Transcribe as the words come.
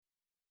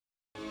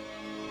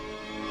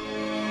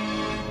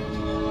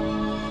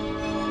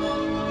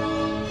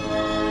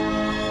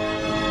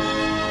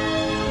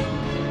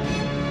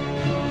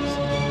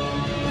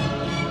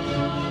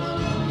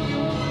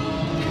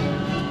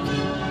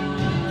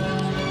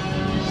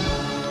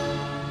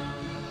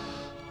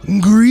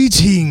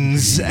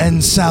Greetings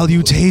and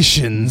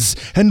salutations,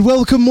 and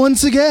welcome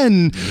once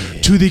again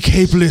to the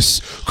Capeless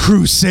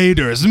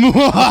Crusaders.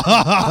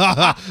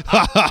 I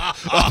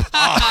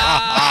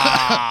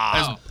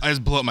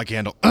just blew up my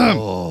candle.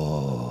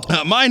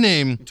 My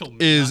name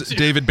is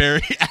David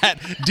Barry at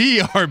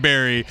DR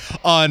Barry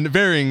on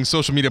varying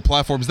social media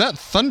platforms. That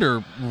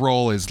thunder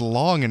roll is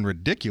long and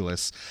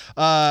ridiculous.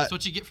 That's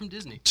what you get from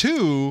Disney.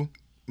 To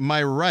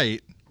my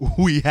right,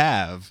 we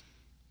have...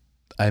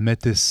 I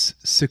met this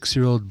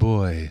 6-year-old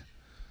boy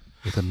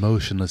with a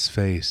motionless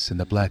face and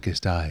the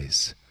blackest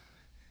eyes.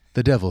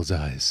 The devil's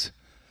eyes.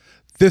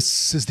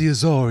 This is the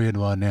Azorian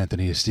one,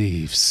 Anthony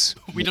Steves.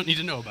 We don't need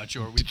to know about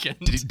your weekend.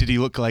 Did he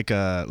look like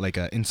a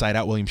Inside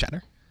Out William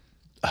Shatner?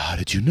 How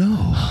did you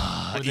know?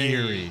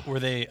 Were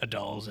they a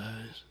doll's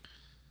eyes?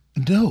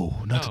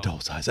 No, not a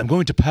doll's eyes. I'm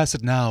going to pass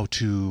it now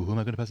to... Who am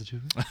I going to pass it to?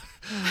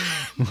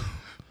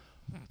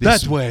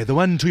 That way, the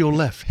one to your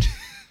left.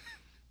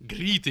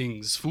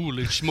 Greetings,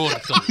 foolish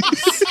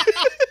mortals.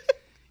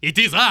 It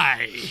is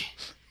I,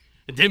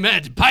 the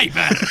Mad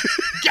Piper.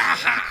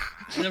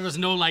 There was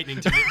no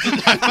lightning to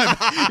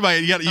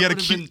it.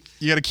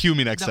 You gotta cue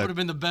me next That would time. have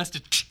been the best.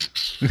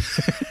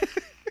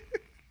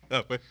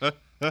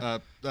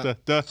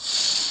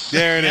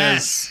 There it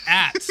Yes, is.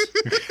 at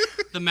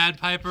the Mad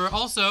Piper.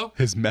 Also,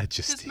 His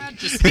Majesty.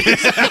 His Majesty.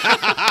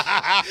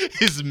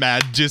 His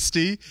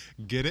Majesty.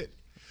 Get it?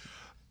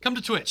 Come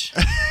to Twitch.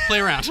 Play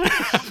around.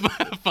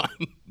 Have fun.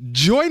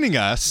 Joining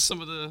us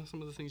Some of the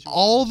things you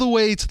all the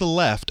way to the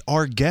left,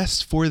 our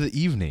guest for the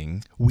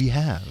evening, we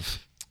have...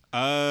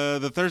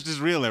 The thirst is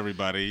real,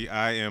 everybody.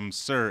 I am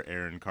Sir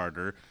Aaron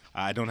Carter.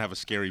 I don't have a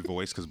scary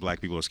voice because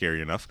black people are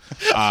scary enough.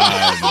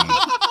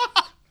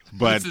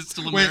 But Is it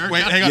still Wait,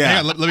 America? hang on, Yeah.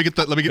 hang on. Let me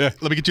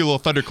get you a little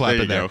thunderclap There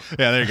in you there. go.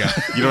 Yeah, there you go.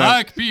 you don't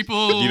Black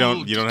people.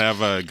 you don't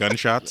have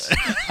gunshots. He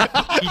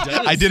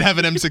does. I did have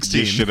an You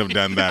M16. should have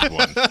done that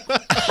one.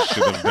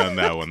 Should have done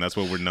that one. That's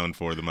what we're known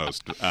for the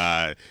most.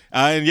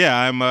 And yeah,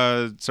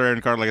 I'm Sir Aaron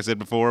Carter. Like I said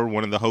before,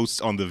 one of the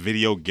hosts on the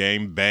Video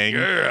Game Bang.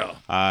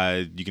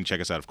 Yeah. You can check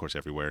us out, of course,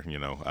 everywhere.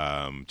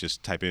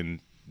 Just type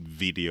in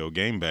Video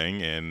Game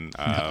Bang and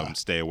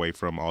stay away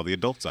from all the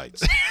adult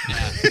sites.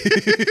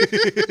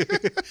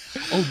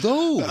 Oh,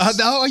 those.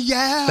 Oh,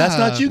 yeah. That's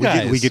not you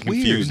guys. We get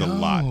Weird. confused a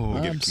lot. No. We get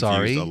I'm confused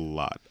sorry. a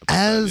lot. about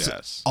As that,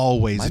 yes.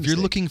 always, My if you're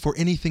mistake. looking for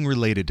anything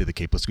related to the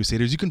Capeless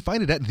Crusaders, you can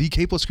find it at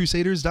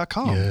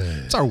thecapelesscrusaders.com.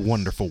 Yes. It's our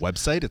wonderful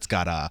website. It's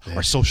got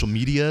our social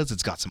medias.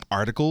 It's got some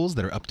articles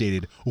that are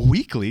updated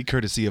weekly,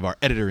 courtesy of our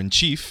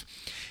editor-in-chief,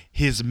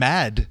 His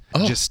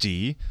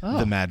Majesty,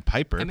 the Mad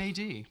Piper.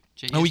 MAD.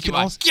 And we can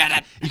also get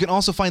it. You can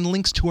also find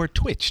links to our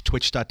Twitch,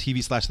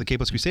 twitch.tv/The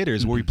Capeless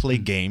Crusaders, where we play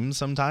games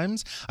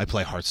sometimes. I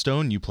play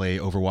Hearthstone. You play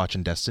Overwatch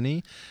and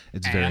Destiny.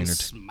 It's very And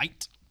entertaining.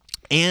 Smite.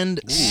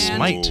 And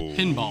Smite.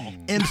 Pinball.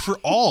 And for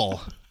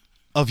all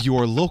of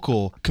your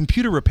local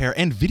computer repair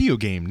and video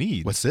game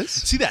needs. What's this?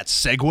 See that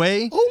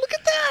segue? Oh, look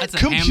at that. That's a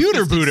Computer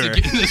ham-fisted booter.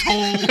 stick. This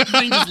whole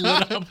thing just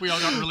lit up. We all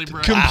got really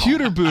bright.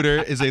 Computer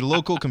Booter is a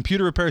local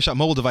computer repair shop,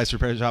 mobile device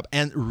repair shop,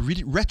 and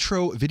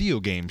retro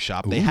video game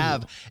shop. They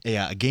have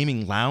a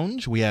gaming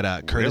lounge. We had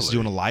Curtis Really?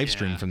 doing a live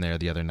stream from there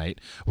the other night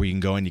where you can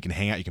go in, you can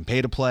hang out, you can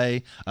pay to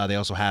play. They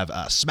also have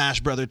Smash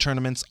Brother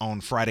tournaments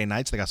on Friday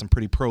nights. They got some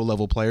pretty pro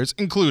level players,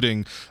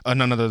 including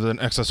none other than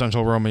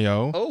Existential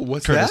Romeo. Oh,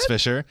 what's Curtis that?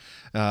 Fisher,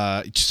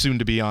 soon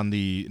to be on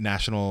the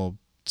national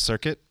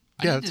circuit.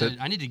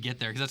 I need to get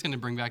there because that's going to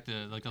bring back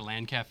the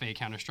LAN cafe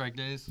Counter-Strike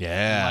days.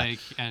 Yeah.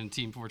 And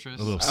Team Fortress.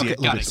 A little, Okay,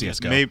 little got bit it. of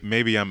CSGO.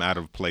 Maybe I'm out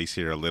of place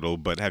here a little,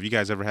 but have you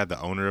guys ever had the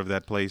owner of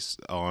that place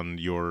on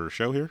your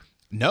show here?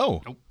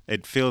 No. Nope.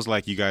 It feels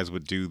like you guys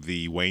would do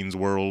the Wayne's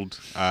World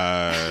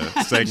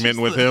segment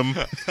with him.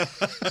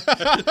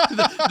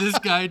 This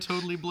guy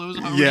totally blows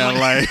our Yeah, mind.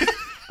 like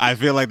I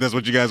feel like that's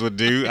what you guys would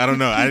do. I don't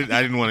know. I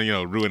didn't want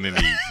to ruin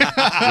any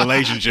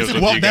relationships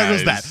with Well, you there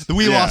guys. goes that.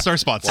 We lost our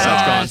spot. So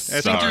that's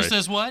gone. Sphincter Sorry.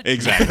 says what?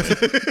 Exactly.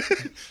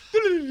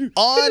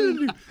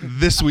 On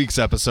this week's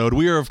episode,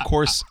 we are, of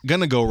course,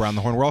 going to go around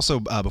the horn. We're also,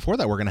 before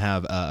that, we're going to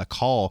have a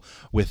call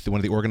with one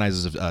of the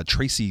organizers of the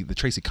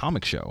Tracy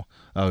Comic Show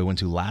we went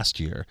to last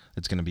year.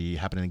 It's going to be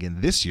happening again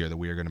this year that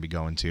we are going to be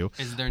going to.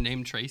 Is their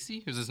name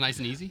Tracy? Is this nice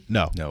and easy?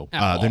 No.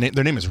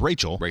 Their name is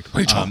Rachel.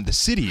 Rachel. The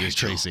city is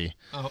Tracy.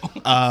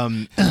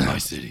 My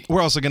city.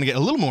 We're also going to get a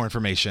little more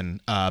information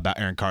about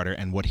Aaron Carter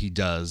and what he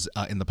does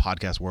in the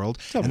podcast world.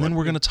 And then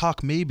we're going to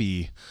talk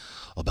maybe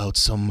about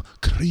some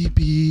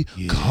creepy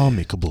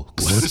comic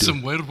books.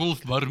 Some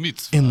werewolf bar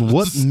mitzvah. And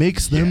what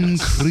makes them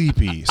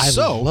creepy. I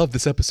So, love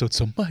this episode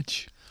so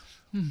much.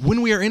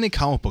 when we are in a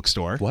comic book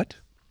store... What?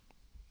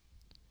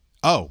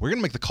 Oh, we're going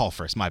to make the call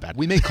first. My bad.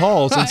 We make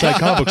calls inside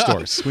comic book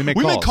stores. We make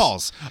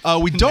calls.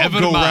 We don't Never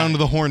go mind. around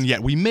the horn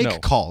yet. We make No,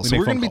 calls. we So make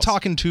we're going phone to be calls.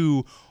 talking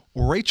to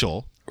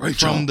Rachel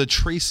from the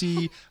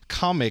Tracy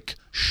Comic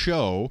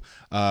Show.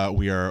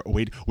 We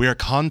are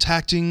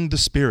contacting the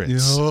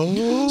spirits.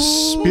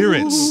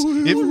 Spirits.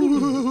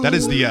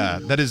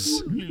 That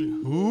is.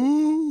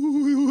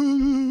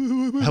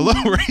 Hello,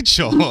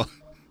 Rachel.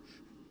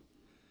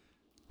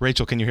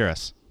 Rachel, can you hear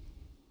us?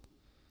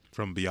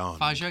 From beyond.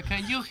 Faja,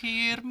 can you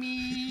hear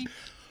me?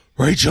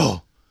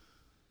 Rachel!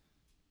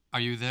 Are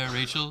you there,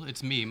 Rachel?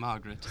 It's me,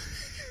 Margaret.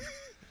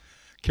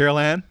 Carol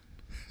Ann?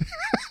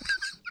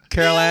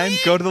 Carol Ann,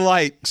 go to the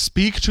light.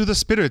 Speak to the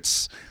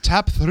spirits.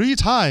 Tap 3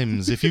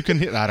 times if you can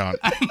hear. I don't.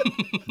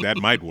 That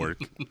might work.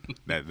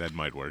 That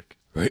might work.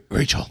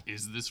 Rachel.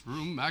 Is this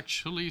room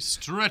actually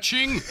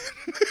stretching?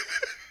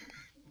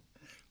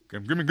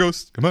 Give me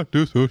ghost. Come out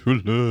to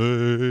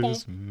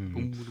socialize.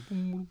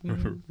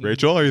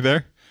 Rachel, are you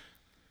there?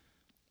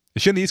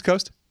 Is she on the East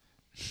Coast?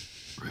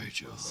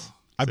 Rachel.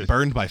 I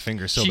burned my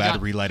finger so She bad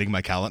got- relighting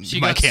my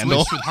She my got candle.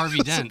 switched with Harvey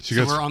Dent, so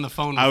got- we're on the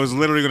phone. I was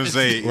literally going to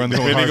say, We're on the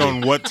phone depending hard.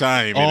 on what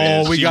time Oh,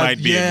 it is, we she got- might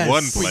be yes. in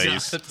one We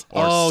place got-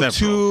 or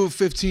several.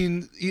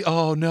 2:15.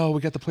 Oh, no,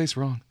 we got the place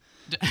wrong.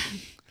 Do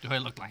I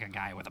look like a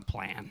guy with a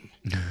plan?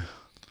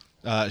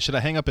 Should I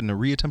hang up and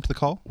reattempt the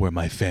call? Where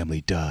my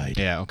family died.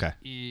 Yeah. Okay.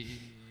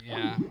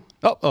 Yeah.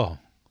 Oh.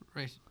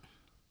 Rachel.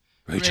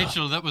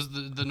 Rachel. That was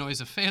the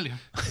noise of failure.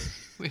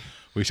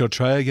 We shall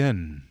try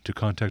again to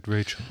contact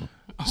Rachel.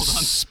 Hold on.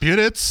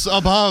 Spirits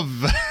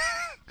above.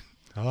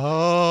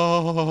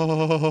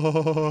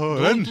 Oh.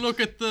 Don't look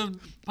at the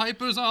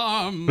Piper's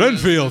arm.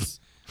 Renfield.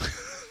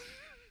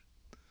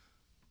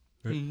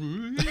 Do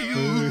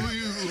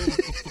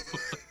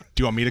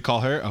you want me to call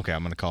her? Okay,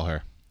 I'm going to call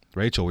her.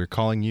 Rachel, we're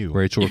calling you.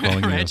 Rachel, we're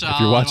calling you. Rachel, If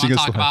you're watching you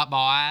us, wanna talk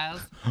about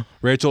boys?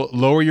 Rachel,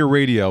 lower your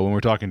radio when we're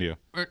talking to you.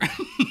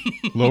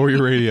 Lower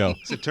your radio.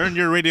 So turn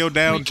your radio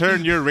down.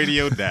 Turn your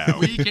radio down.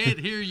 We can't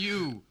hear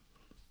you.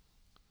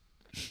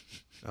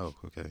 Oh,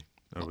 okay.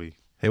 Are we?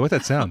 Hey, what's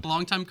that sound?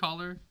 Long time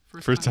caller.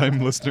 First time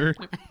listener?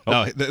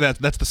 Oh,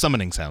 that's the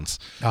summoning sounds.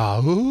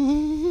 Oh.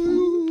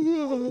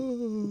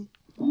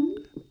 I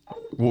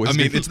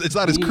mean, it's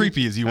not as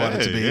creepy as you want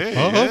it to be.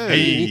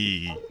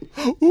 Hey.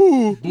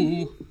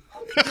 Ooh.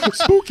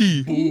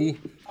 Spooky.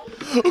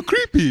 Oh,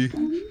 creepy.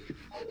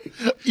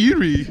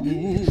 Eerie.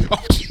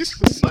 Oh,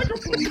 Jesus.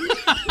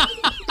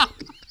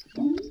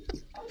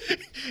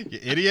 You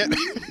idiot.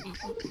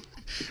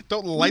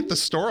 Don't light the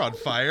store on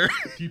fire.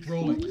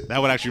 That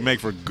would actually make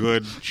for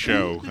good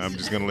show. I'm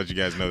just going to let you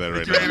guys know that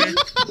right now.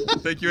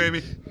 Thank you,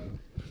 Amy.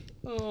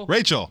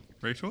 Rachel.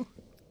 Rachel?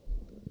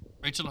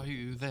 Rachel, are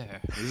you there?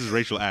 This is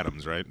Rachel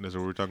Adams, right? That's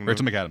what we're talking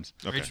Rachel about? McAdams.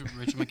 Okay.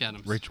 Rachel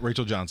McAdams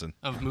Rachel Johnson.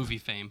 of movie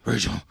fame.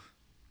 Rachel.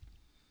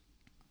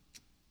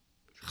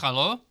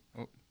 Hello?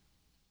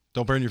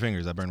 Don't burn your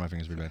fingers. I burned my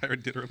fingers pretty bad. I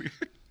already did earlier.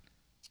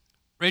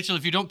 Rachel,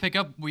 if you don't pick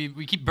up, we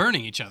keep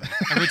burning each other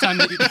every time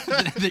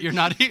that you're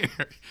not here.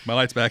 My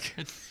light's back.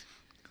 It's,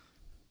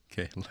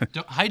 Okay.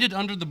 don't hide it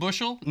under the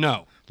bushel?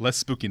 No.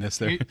 Less spookiness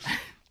there.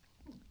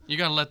 You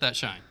got to let that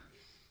shine.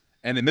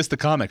 And they missed the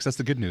comics. That's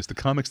the good news. The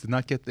comics did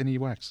not get any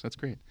wax. That's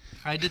great.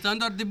 Hide it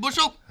under the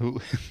bushel?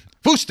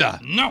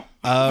 Fusta! No.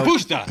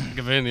 Fusta!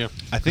 Gavania.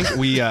 I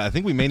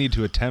think we may need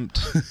to attempt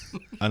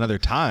another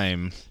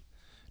time.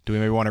 Do we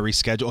maybe want to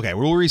reschedule? Okay,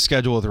 we'll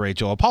reschedule with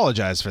Rachel.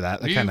 Apologize for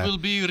that. We will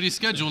be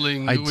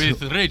rescheduling I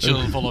with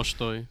Rachel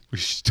Volostoy.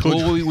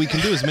 Well, what we can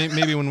do is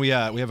maybe when we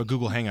have a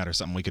Google Hangout or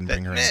something, we can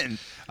bring her in.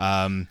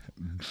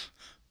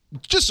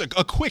 Just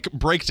a quick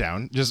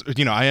breakdown. Just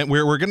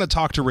we're gonna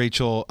talk to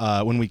Rachel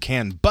when we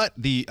can. But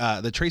the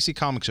Tracy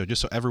Comic Show, just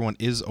so everyone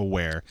is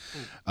aware.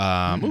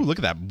 Ooh, look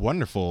at that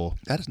wonderful.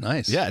 That is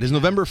nice. Yeah, it is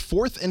November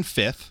 4th and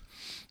 5th.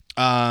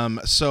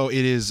 So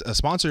it is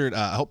sponsored,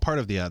 part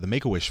of the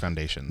Make-A-Wish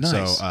Foundation.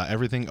 Nice. So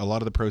a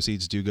lot of the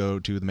proceeds do go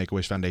to the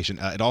Make-A-Wish Foundation.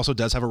 It also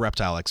does have a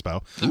reptile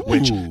expo,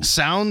 which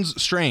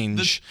sounds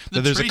strange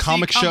that there's Tracy a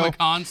comic show.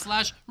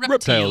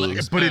 Comic-Con/Reptile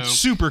Reptiles. But it's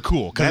super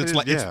cool because That it's is-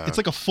 like yeah. it's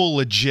like a full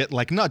legit,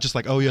 like not just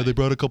like, oh yeah, they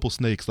brought a couple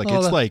snakes. Like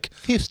it's like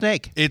he's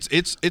snake.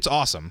 it's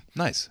awesome.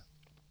 Nice.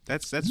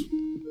 That's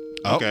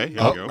okay. Here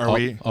Oh, we go. are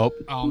we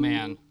Oh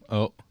man.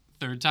 Oh.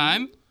 Third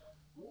time.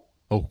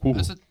 Oh, cool.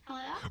 That's it.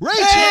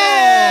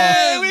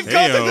 Rachel? We've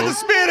Heyo. the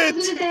spirit!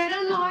 I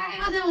don't know why it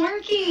wasn't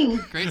working.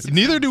 Great. success.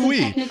 Neither do we.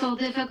 Technical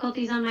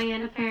difficulties on my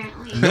end,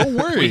 apparently. No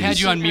worries. We had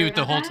you on mute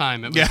the whole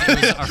time. It was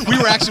our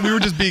we were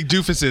just being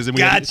doofuses and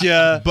we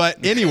Gotcha.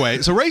 But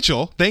anyway, so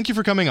Rachel, thank you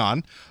for coming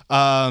on.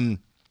 Of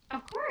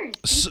course.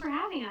 Thanks for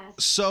having us.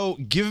 So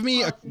give me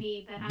Well, it's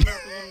me, but I'm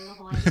representing the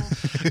whole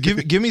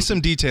idea. give me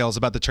some details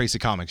about the Tracy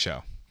Comic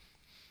Show.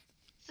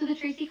 So the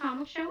Tracy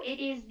Comic Show, it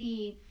is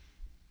the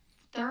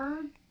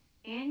third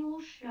annual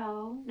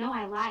show. No,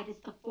 I lied.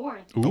 It's the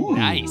fourth. Ooh.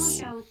 Nice.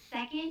 Show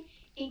second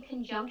in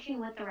conjunction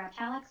with the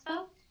Reptile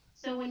Expo.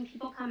 So when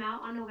people come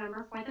out on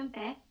November 4th and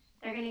 5th,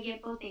 they're going to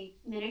get both a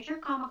miniature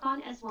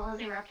Comic-Con as well as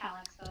a Reptile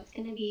Expo. It's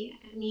going to be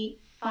a neat,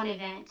 fun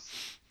event.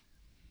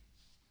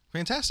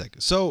 Fantastic.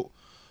 So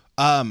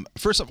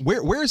first off,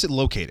 where is it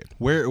located?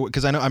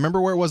 Because I remember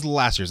where it was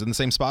last year. Is it in the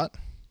same spot?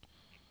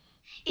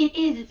 It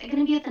is. It's going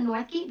to be at the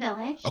Northgate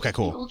Village. Okay,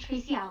 cool. The Old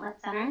Tracy Outlet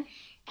Center.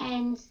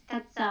 And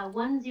that's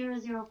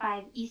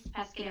 1005 East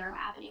Pescadero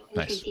Avenue in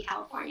Nice. Tracy,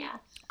 California.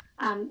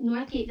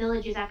 Northgate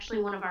Village is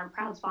actually one of our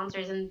proud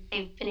sponsors, and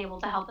they've been able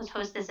to help us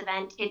host this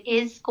event. It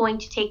is going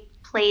to take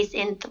place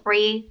in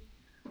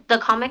the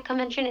comic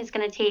convention is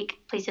going to take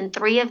place in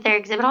 3 of their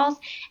exhibit halls,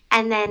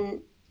 and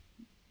then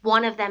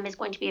one of them is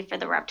going to be for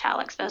the Reptile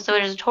Expo. So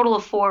there's a total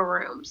of 4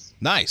 rooms.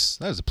 Nice.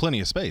 That is plenty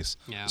of space.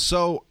 Yeah.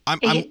 So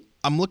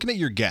I'm looking at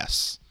your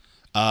guess.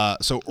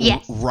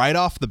 Yes. Right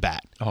off the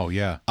bat, Oh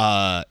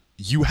yeah.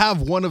 you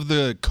have one of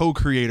the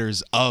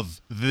co-creators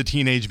of the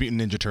Teenage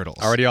Mutant Ninja Turtles.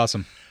 Already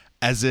awesome.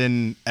 As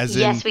in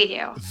Yes, we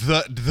do.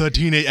 the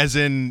teenage as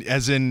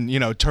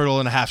in turtle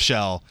and a half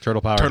shell.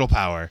 Turtle power. Turtle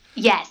power.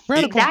 Yes,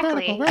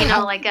 exactly. You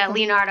know, like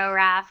Leonardo,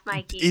 Raph,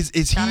 Mikey. Is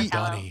he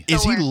Donatello.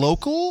 is The he works.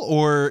 local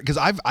or because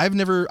I've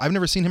never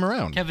seen him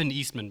around. Kevin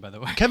Eastman, by the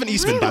way. Kevin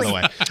Eastman, by the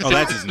way. Oh,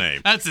 that's his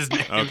name. That's his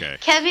name. Okay.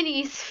 Kevin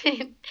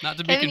Eastman. Not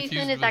to be Kevin confused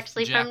Eastman is with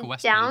actually Jack from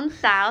Westman. down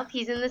south.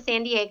 He's in the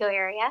San Diego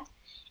area,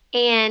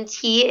 and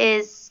he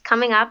is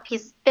coming up.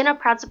 He's been a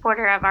proud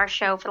supporter of our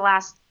show for the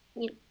last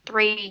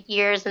 3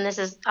 years, and this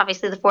is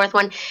obviously the 4th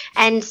one.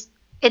 And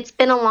it's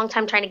been a long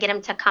time trying to get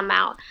him to come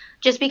out,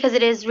 just because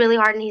it is really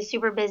hard, and he's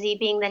super busy,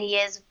 being that he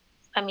is,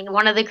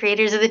 one of the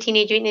creators of the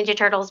Teenage Mutant Ninja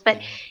Turtles.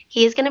 But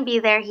he is going to be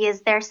there. He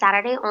is there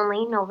Saturday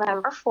only,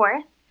 November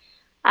 4th.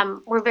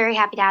 We're very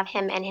happy to have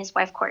him and his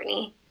wife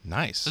Courtney.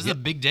 Nice. This is a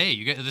big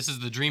day. This is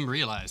the dream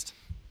realized.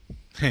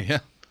 Yeah.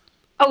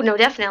 Oh, no,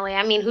 definitely.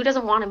 Who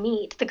doesn't want to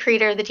meet the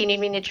creator of the Teenage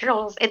Mutant Ninja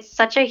Turtles? It's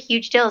such a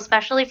huge deal,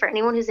 especially for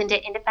anyone who's into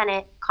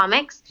independent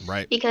comics.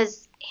 Right.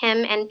 Because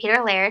him and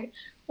Peter Laird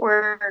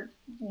were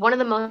one of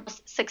the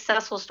most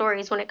successful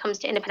stories when it comes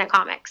to independent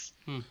comics.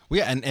 Well,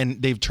 yeah,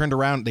 and they've turned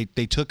around.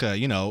 They took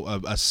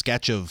a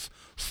sketch of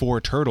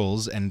 4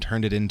 turtles and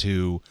turned it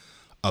into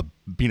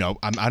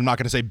I'm not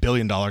going to say $1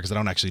 billion because I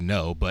don't actually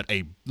know, but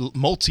a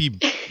lots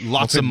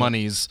of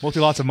monies.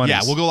 Lots of monies.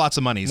 Yeah, we'll go lots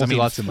of monies.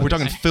 Lots of we're monies.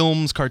 talking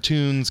films,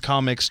 cartoons,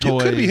 comics, You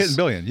toys. could be hitting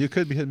billion. You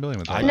could be hitting billion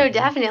with that. No,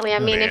 definitely.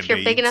 If you're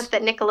big Band-Aids. enough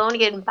that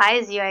Nickelodeon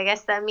buys you, I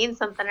guess that means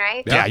something,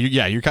 right?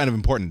 Yeah, you're kind of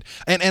important.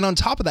 And on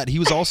top of that, he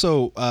was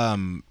also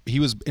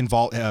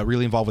involved,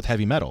 really involved with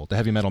Heavy Metal, the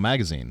Heavy Metal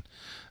magazine.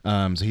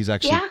 So he's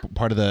actually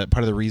part of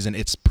the reason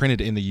it's printed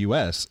in the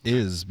U.S.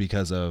 is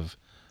because of.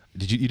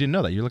 You didn't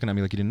know that? You're looking at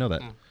me like you didn't know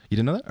that. You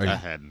didn't know that? Or I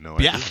had no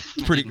idea. Yeah,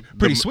 it's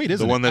pretty sweet,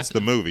 isn't The it? one that's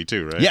the movie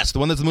too, right? Yes, the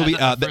one that's the movie.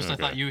 At first, I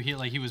thought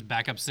he was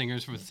backup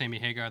singers with Sammy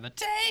Hagar. The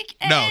Take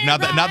No,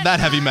 not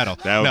that Heavy Metal.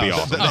 That would be No,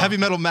 awesome. The Heavy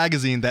Metal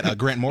magazine that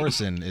Grant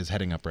Morrison is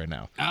heading up right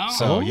now. Oh.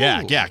 So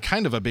yeah,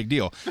 kind of a big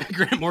deal.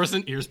 Grant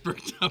Morrison, ears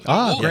perked up.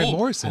 Grant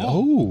Morrison.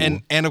 Oh.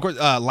 And of course,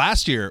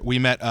 last year we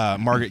met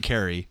Margaret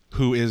Carey,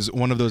 who is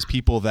one of those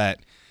people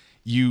that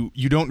you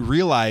don't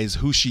realize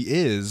who she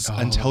is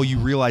until you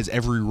realize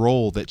every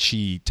role that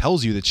she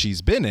tells you that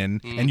she's been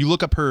in, and you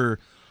look up her.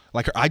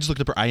 I just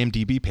looked up her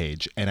IMDb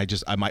page, and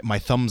my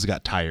thumbs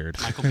got tired.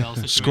 Michael Bell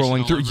situation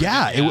Scrolling all through, over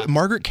again.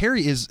 Margaret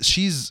Carey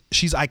she's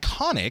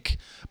iconic,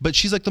 but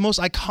she's like the most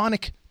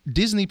iconic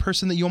Disney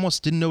person that you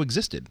almost didn't know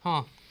existed.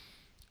 Huh.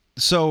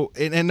 So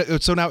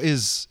so now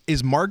is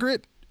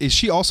Margaret? Is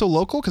she also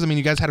local? Because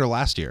you guys had her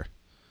last year.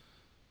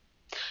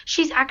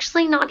 She's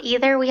actually not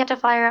either. We had to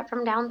fly her up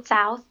from down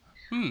south.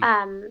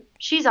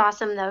 She's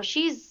awesome, though.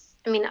 She's,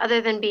 other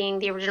than being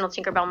the original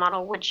Tinkerbell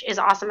model, which is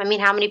awesome.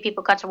 How many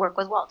people got to work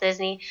with Walt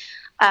Disney?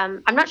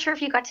 I'm not sure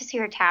if you got to see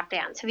her tap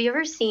dance. Have you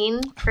ever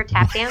seen her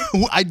tap dance?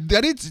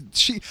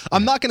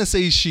 I'm not gonna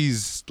say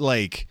she's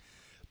like,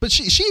 but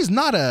she's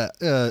not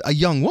a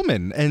young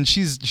woman, and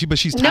she's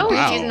No,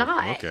 tapping. she's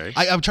not. Okay.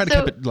 I'm trying to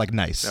So- keep it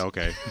nice.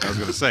 Okay. I was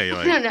gonna say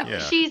like No. yeah.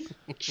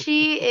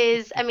 She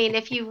is,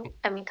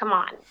 come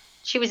on.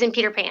 She was in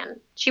Peter Pan.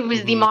 She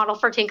was the model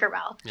for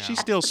Tinkerbell. She's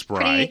still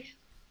spry. Pretty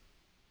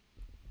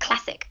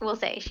classic, we'll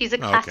say. She's a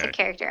classic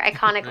character,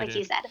 iconic, like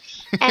you said.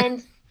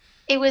 And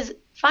it was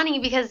funny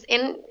because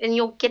and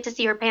you'll get to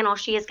see her panel.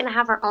 She is going to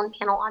have her own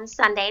panel on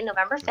Sunday,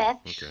 November 5th.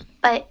 Okay.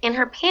 But in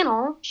her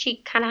panel, she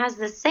kind of has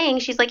this saying.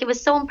 She's like, it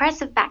was so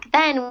impressive back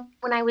then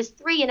when I was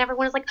 3, and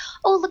everyone was like,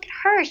 oh, look at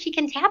her. She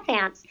can tap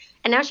dance.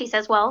 And now she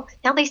says, well,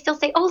 now they still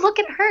say, oh, look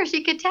at her.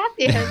 She could tap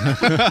dance.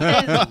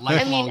 Because,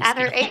 Lifelong at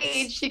her skill.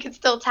 age, she could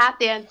still tap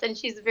dance, and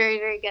she's very,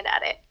 very good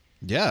at it.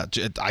 Yeah,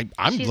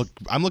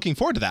 I'm looking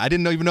forward to that. I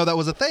didn't even know that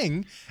was a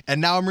thing,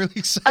 and now I'm really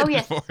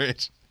excited for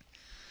it.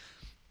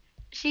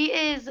 She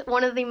is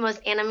one of the most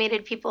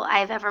animated people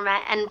I've ever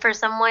met, and for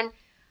someone,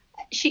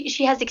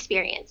 she has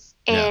experience,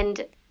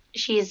 and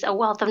she's a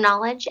wealth of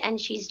knowledge,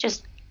 and she's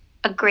just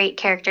a great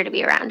character to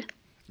be around.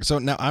 So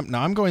now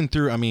I'm going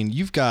through.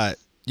 You've got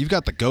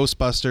the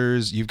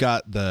Ghostbusters, you've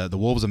got the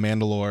Wolves of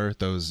Mandalore.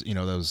 Those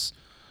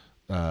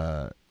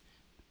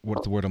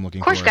what's the word I'm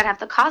looking Of course, for? you gotta have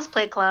the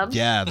cosplay club.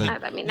 Yeah,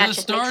 that The just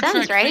Star makes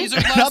sense, Trek right?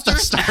 Phaser Not the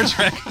Blaster?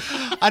 Star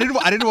Trek. I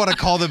didn't want to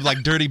call them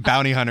like dirty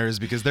bounty hunters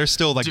because they're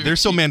still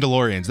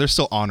Mandalorians. They're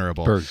still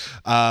honorable. Birds.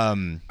 Are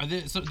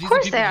they, so these Of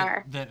course are people they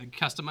are. that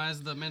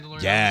customize the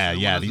Mandalorian? Yeah,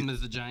 outfits? yeah, One of the- them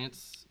is the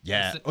Giants.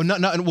 Yeah. Is it-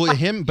 Oh, well,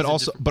 him, but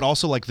He's a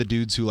also like the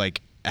dudes who like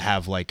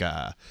have like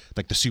the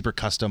super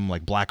custom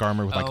like black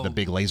armor with like the Oh.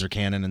 big laser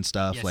cannon and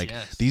stuff. Yes, like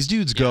yes. these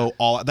dudes go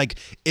all like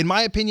in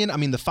my opinion.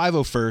 The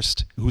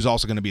 501st, who's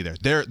also going to be there.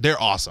 They're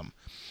awesome.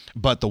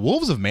 But the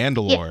Wolves of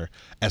Mandalore,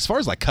 as far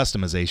as like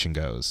customization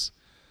goes,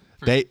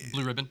 For they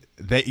Blue Ribbon.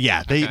 they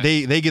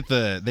get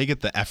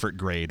the effort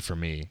grade for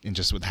me, and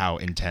just with how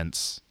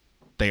intense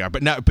They are,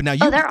 but now you.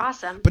 Oh, they're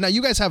awesome. But now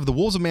you guys have the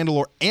Wolves of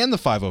Mandalore and the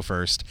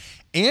 501st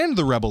and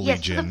the Rebel Yes,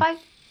 Legion.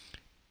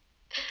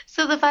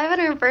 So the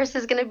 501st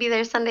is going to be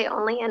their Sunday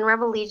only, and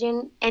Rebel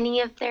Legion,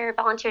 any of their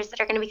volunteers that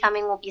are going to be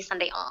coming will be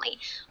Sunday only.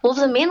 Wolves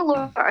of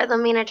Mandalore are the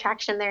main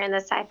attraction there in the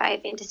sci-fi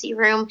fantasy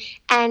room,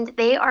 and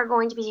they are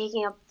going to be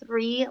taking up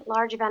 3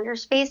 large vendor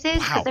spaces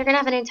because Wow. they're going to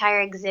have an entire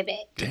exhibit,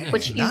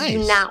 which you nice.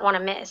 do not want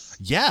to miss.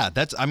 Yeah,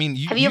 that's. I mean,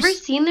 Have you ever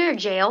seen their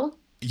jail?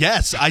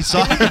 Yes, I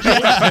saw.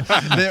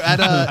 They're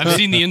at I've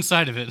seen the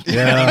inside of it.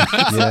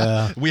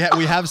 Yeah. we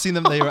have seen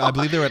them. I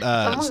believe they were at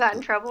Someone got in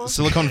trouble.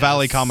 Silicon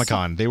Valley Comic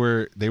Con. They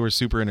were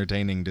super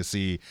entertaining to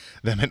see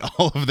them in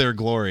all of their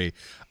glory.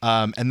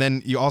 And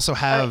then you also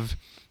have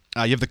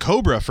you have the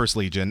Cobra First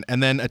Legion,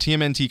 and then a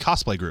TMNT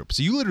cosplay group.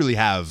 So you literally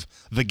have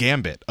the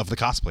gambit of the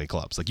cosplay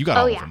clubs. Like you got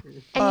all of them. And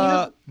you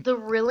know, the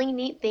really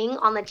neat thing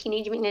on the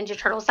Teenage Mutant Ninja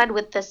Turtle side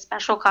with the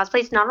special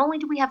cosplays, not only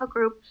do we have a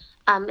group,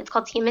 it's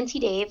called TMNT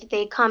Dave.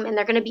 They come and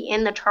they're going to be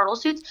in the turtle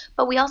suits,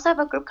 but we also have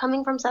a group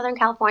coming from Southern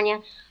California.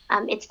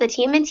 It's the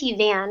TMNT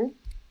van,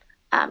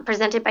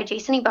 presented by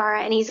Jason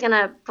Ibarra, and he's going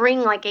to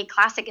bring like a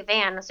classic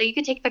van. So you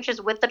could take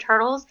pictures with the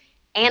turtles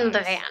and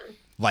the van.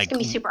 Like It's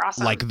going to be super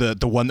awesome. Like the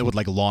one that would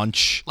like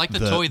launch Like the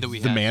toy that we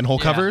the had. manhole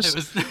Yeah, covers. it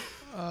was-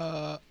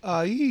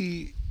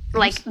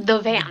 Like the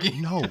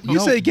van. No, You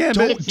say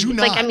gambit. It's, do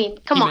like, not. I mean,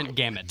 come he on. meant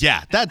Gamut.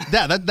 Yeah,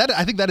 that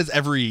I think that is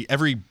every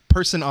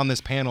person on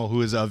this panel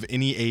who is of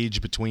any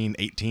age between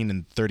 18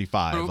 and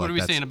 35. What Like, are we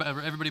that's saying? About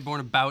everybody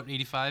born about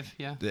 85?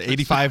 Yeah.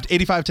 85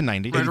 to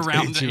 90. Right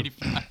around 82.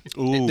 85.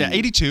 Ooh, Yeah,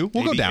 82.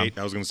 We'll go down. 88.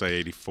 I was going to say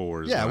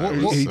 84. Yeah, what I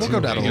we'll was, go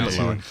down a little bit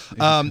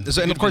lower.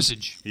 So, and of course,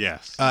 Vintage.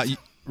 Yes.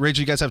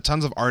 Rachel, you guys have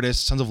tons of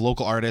artists, tons of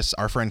local artists.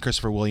 Our friend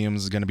Christopher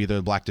Williams is going to be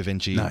the Black Da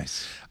Vinci.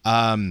 Nice.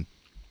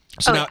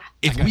 So Oh, now,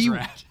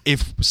 yeah.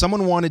 if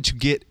someone wanted to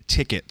get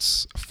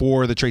tickets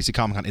for the Tracy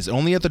Comic Con, is it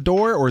only at the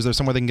door, or is there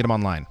somewhere they can get them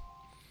online?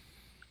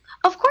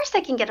 Of course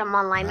they can get them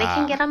online. They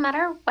can get them at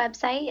our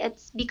website.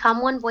 It's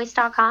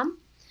becomeonevoice.com.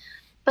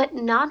 But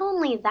not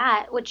only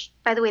that, which,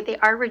 by the way, they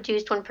are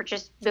reduced when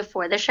purchased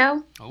before the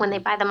show, when they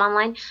buy them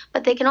online,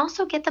 but they can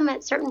also get them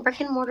at certain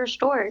brick-and-mortar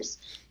stores.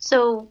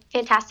 So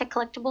Fantastic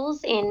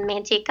Collectibles in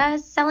Manteca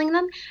is selling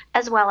them,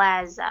 as well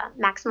as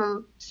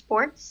Maximum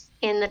Sports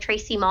in the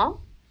Tracy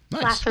Mall.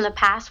 Nice. Blast from the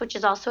Past, which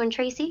is also in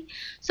Tracy.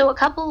 So a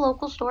couple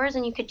local stores,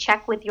 and you could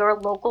check with your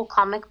local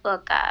comic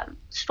book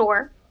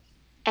store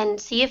and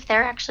see if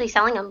they're actually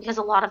selling them, because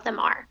a lot of them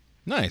are.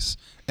 Nice.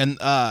 And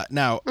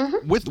now,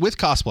 with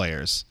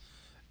cosplayers,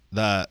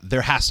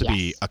 there has to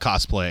be Yes. a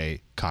cosplay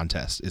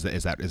contest. Is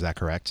that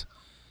correct?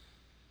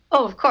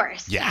 Oh, of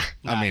course. Yeah.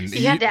 I mean,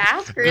 You had to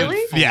ask, really?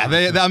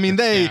 yeah, I mean,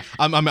 Yeah.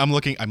 I'm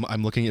looking at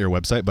your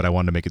website, but I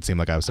wanted to make it seem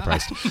like I was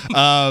surprised.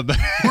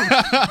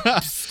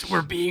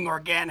 We're being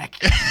organic.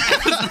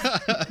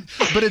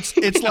 But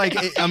it's like,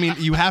 I mean,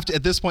 you have to,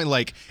 at this point,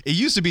 like, it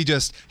used to be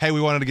just, hey,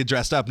 we wanted to get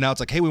dressed up. Now it's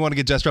like, hey, we want to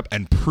get dressed up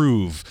and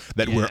prove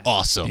that we're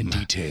awesome. In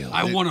detail.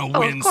 I want to Oh,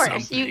 win of course.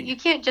 something. You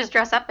can't just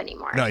dress up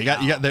anymore. No, you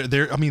got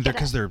they're I mean,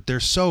 because they're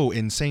so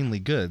insanely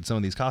good, some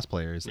of these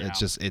cosplayers. Yeah. It's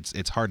just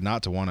it's hard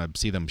not to want to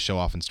see them show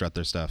off and strut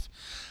their stuff.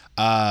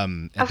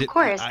 And Of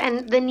course.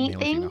 And the neat male,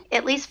 thing, female.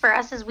 at least for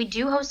us, is we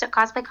do host a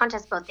cosplay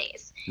contest both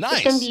days. Nice.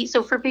 It's going to be,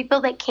 so for people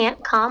that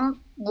can't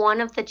come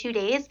one of the 2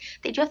 days,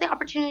 they do have the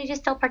opportunity to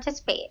still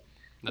participate.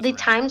 That's The right.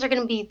 times are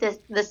going to be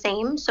the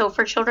same. So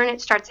for children,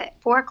 it starts at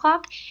 4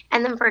 o'clock,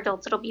 and then for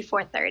adults, it'll be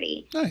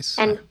 4:30. Nice.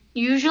 And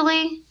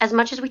usually, as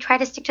much as we try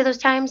to stick to those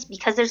times,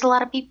 because there's a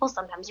lot of people,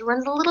 sometimes it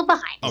runs a little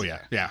behind. Oh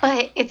yeah, yeah,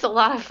 But it's a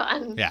lot of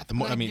fun. yeah. The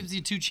more Well, I it mean, gives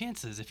you 2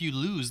 chances. If you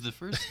lose the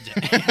first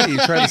day, you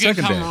try the you can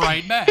second come day.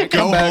 right back.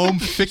 go home,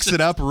 fix it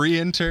up,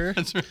 re-enter.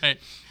 That's right.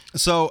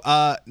 So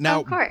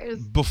now, Of course.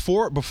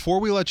 before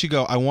we let you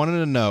go, I wanted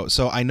to know.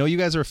 So I know you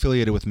guys are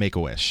affiliated with Make a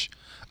Wish.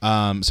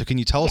 So can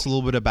you tell us a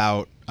little bit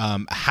about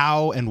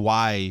how and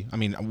why? I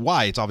mean,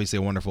 why it's obviously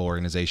a wonderful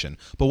organization,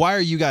 but why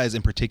are you guys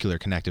in particular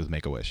connected with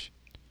Make a Wish?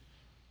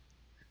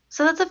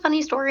 So that's a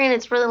funny story, and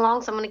it's really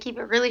long, so I'm going to keep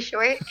it really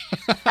short.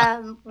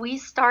 We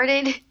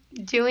started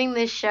doing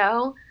this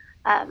show.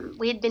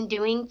 We had been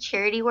doing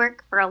charity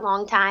work for a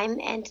long time,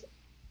 and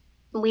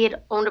we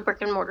had owned a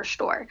brick and mortar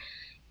store.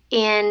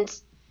 And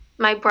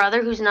my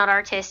brother, who's not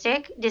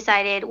artistic,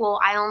 decided, well,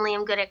 I only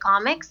am good at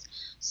comics.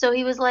 So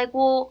he was like,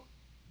 well,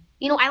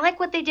 you know, I like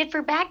what they did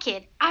for Bat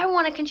Kid. I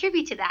want to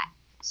contribute to that.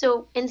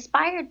 So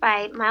inspired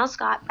by Miles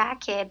Scott,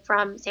 Bat Kid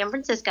from San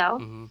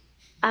Francisco.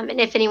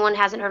 And if anyone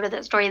hasn't heard of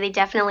that story, they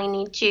definitely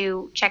need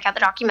to check out the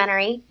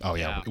documentary. Oh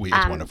yeah, Yeah.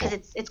 it's wonderful.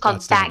 Because it's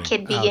called Bat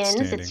Kid Begins.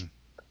 It's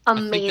I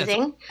think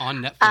amazing. that's on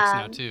Netflix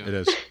now too. It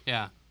is.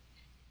 Yeah.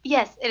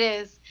 Yes, it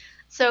is.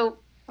 So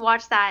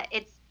watch that.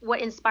 It's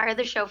what inspired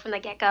the show from the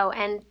get-go,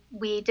 and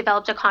we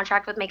developed a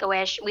contract with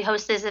Make-A-Wish. We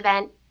host this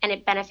event, and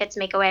it benefits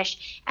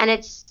Make-A-Wish. And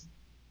it's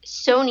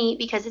so neat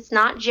because it's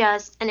not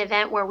just an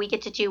event where we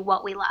get to do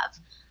what we love,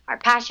 our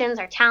passions,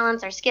 our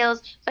talents, our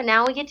skills, but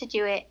now we get to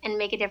do it and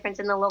make a difference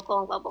in the local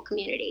and global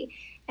community.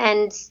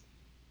 And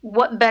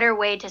what better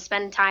way to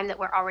spend time that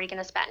we're already going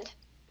to spend?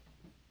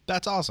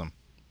 That's awesome.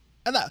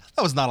 And that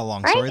was not a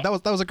long Right? story.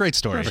 That was a great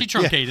story. She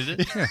truncated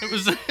it. It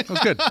was. That was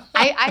good.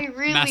 I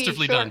really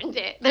Masterfully done. shortened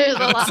it. There's a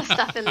lot of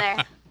stuff in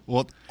there.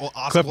 Well,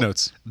 awesome. Cliff Well,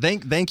 notes.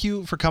 Thank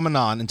you for coming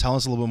on and telling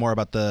us a little bit more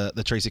about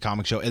the Tracy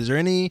Comic Show. Is there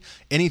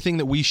anything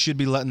that we should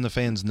be letting the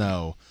fans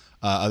know?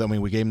 I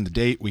mean, we gave them the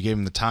date, we gave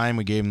them the time,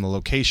 we gave them the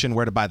location,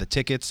 where to buy the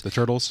tickets. The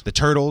Turtles. The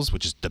Turtles,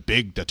 which is the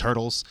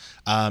Turtles.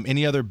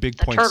 Any other big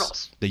The points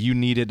Turtles. that you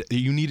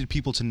needed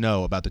people to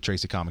know about the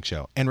Tracy Comic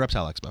Show and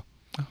Reptile Expo?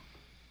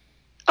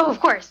 Oh, of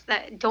course.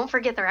 Don't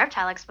forget the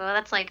Reptile Expo.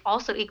 That's like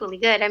also equally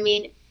good. I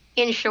mean,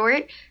 in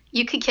short,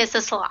 you could kiss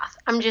a sloth.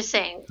 I'm just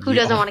saying. Who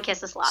doesn't want to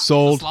kiss a sloth?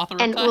 Sold. Sloth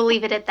or And reptile? we'll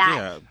leave it at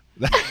that.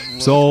 Yeah.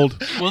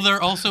 Sold. Will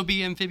there also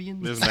be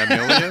amphibians? Isn't that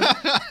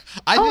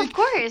Amelia? Of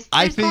course.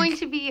 There's going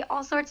to be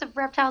all sorts of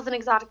reptiles and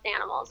exotic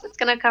animals. It's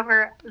going to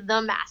cover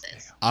the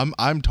masses.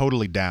 I'm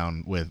totally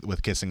down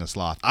with kissing a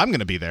sloth. I'm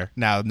gonna be there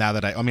now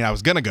that I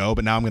was gonna go,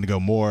 but now I'm gonna go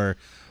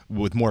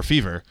with more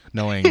fever,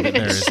 knowing that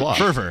there is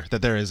fervor,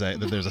 that there's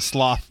a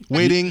sloth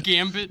waiting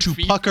Gambit to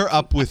fever. pucker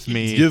up with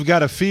me. You've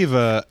got a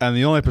fever, and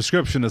the only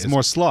prescription is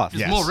more sloth.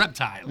 There's Yes. more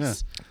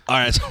reptiles. All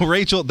right, so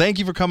Rachel, thank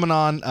you for coming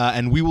on,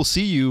 and we will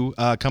see you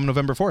come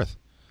November 4th.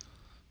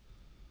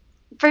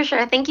 For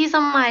sure. Thank you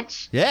so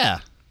much. Yeah.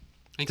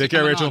 Thanks Take for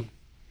care, coming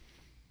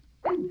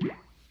Rachel.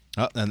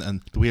 on.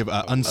 And we have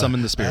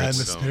unsummoned the spirits.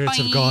 spirits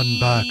have gone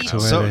back to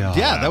where So they are.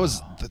 yeah,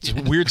 that's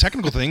weird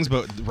technical things,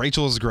 but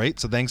Rachel is great.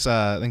 So thanks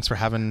for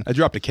having. I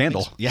dropped a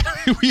candle. Yeah,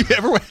 I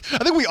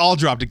think we all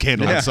dropped a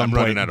candle Yeah. at some I'm point.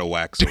 running out of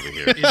wax over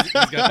here. He's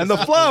got And the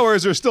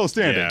flowers are still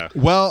standing. Yeah.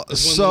 Well, one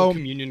so little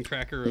communion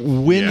cracker. Of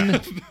when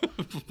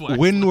wax.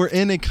 when we're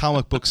in a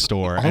comic book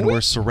store and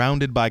we're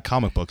surrounded by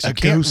comic books, you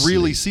can't ghostly.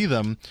 really see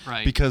them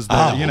Right. because they're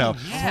yeah.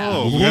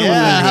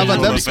 yeah. How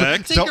about them?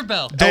 Effect.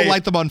 Tinkerbell. Don't Hey,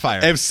 light them on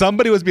fire. If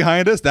somebody was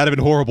behind us, that'd have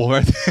been horrible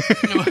right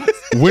there.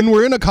 When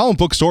we're in a comic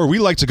book store, we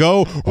like to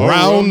go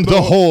round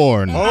the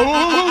horn.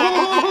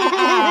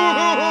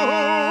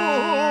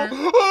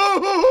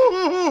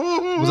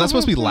 Was that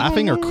supposed to be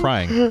laughing or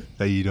crying?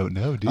 That you don't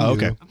know, do you? Oh,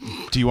 okay.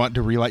 Do you want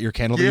to relight your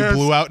candle that Yes, you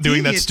blew out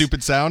doing dang that it.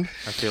 stupid sound?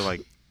 I feel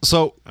like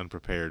So,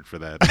 unprepared for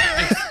that.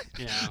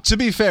 Yeah. to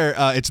be fair,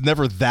 it's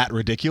never that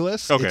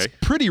ridiculous. Okay. It's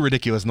pretty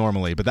ridiculous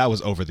normally, but that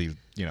was over the,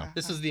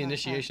 This is the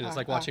initiation. It's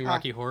like watching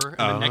Rocky Horror,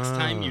 and the next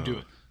time you do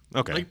it.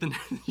 Okay. Like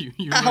you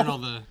learn all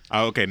the.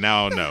 Oh, okay,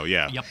 now no,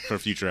 yeah. Yep. For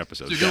future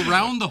episodes. So you go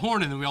round the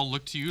horn, and then we all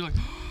look to you like.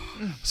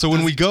 So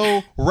when we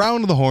go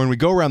round the horn, we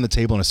go around the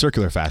table in a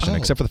circular fashion,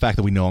 except for the fact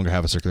that we no longer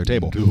have a circular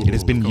table. It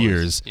has been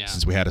years Yeah.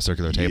 since we had a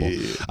circular table.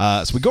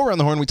 So we go around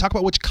the horn, we talk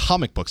about which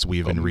comic books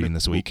we've been reading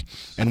this week.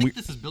 I And think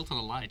we this is built on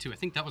a lie too. I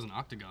think that was an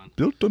octagon.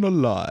 Built on a I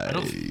lie.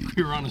 don't think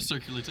we were on a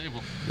circular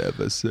table.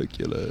 Never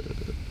circular.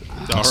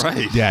 All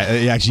right. yeah,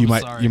 actually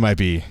sorry. you might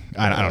be.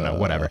 I don't know,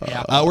 whatever.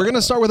 Yeah. We're going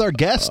to start with our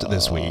guest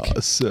this week.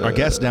 sir. Our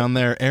guest down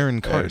there, Aaron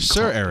Carter.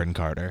 Sir Carter. Aaron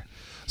Carter.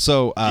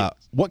 So,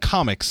 what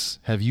comics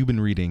have you been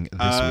reading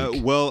this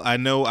week? Well, I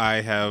know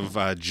I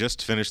have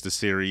just finished the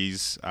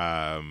series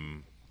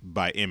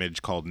by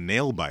Image called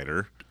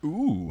Nailbiter.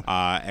 Ooh.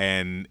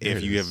 And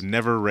if you have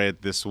never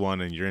read this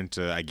one and you're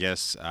into, I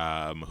guess,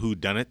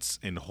 whodunits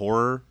and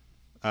horror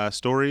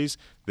stories,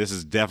 this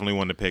is definitely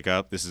one to pick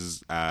up. This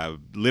is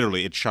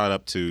literally, it shot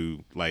up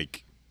to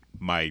like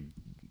my, I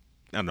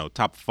don't know,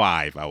 top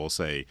 5, I will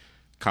say,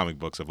 comic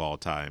books of all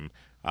time.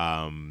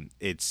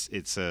 It's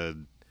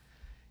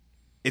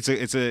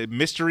a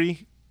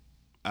mystery,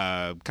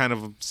 kind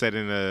of set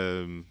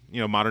in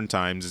modern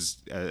times. Is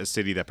a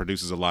city that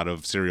produces a lot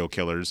of serial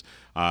killers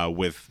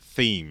with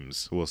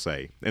themes, we'll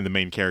say. And the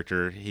main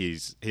character,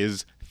 his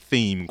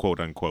theme, quote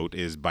unquote,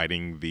 is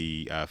biting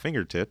the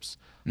fingertips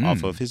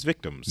off of his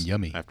victims.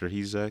 Yummy. After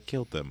he's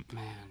killed them.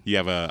 You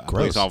have a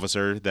police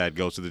officer that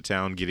goes to the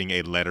town getting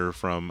a letter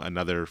from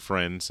another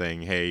friend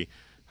saying, "Hey,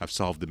 I've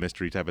solved the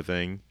mystery," type of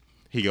thing.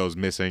 He goes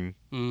missing.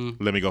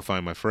 Let me go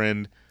find my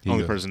friend.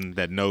 Only person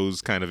that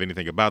knows kind of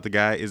anything about the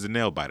guy is the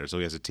nail biter. So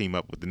he has to team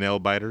up with the nail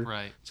biter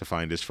Right. to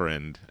find his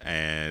friend.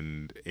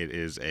 And it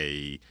is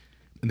a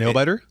Nail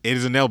biter? It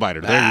is a nail biter.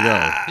 There you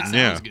go. It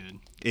sounds good.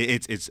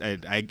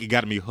 It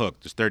got me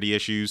hooked. There's 30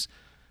 issues,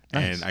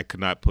 and I could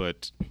not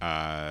put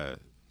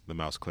the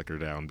mouse clicker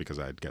down because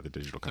I got the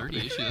digital 30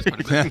 copy. issues.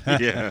 That's quite a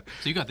bit. Yeah.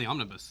 So you got the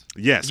omnibus.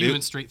 Yes. You it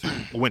went straight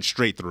through. Went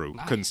straight through.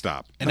 Couldn't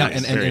stop. And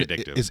Very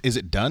addictive. is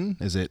it done?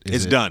 Is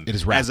It's it done. It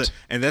is wrapped.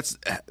 And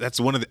that's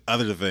one of the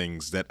other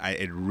things that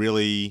it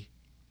really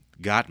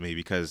got me,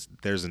 because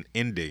there's an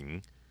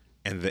ending,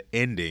 and the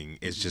ending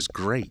is just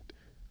great.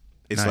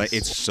 It's like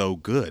it's so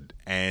good,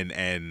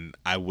 and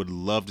I would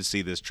love to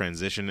see this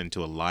transition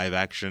into a live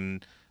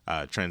action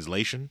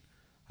translation,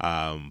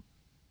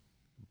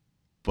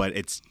 but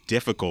it's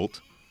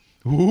difficult.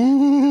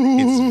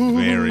 It's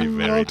very,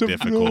 very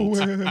difficult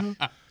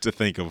to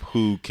think of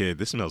who could.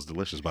 This smells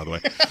delicious, by the way.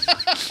 It's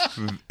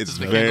This is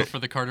the very, candle for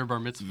the Carter bar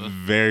mitzvah.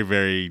 very,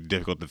 very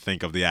difficult to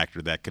think of the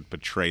actor that could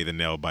portray the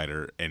nail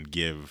biter and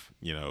give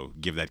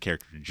that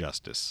character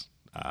justice.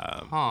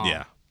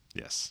 Yeah.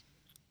 Yes.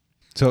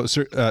 So,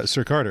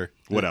 Sir Carter.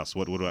 What else?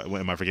 What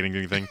am I forgetting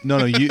anything?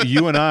 No.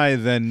 You and I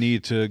then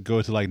need to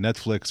go to like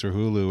Netflix or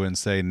Hulu and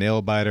say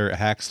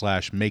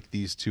Nailbiter / make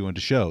these two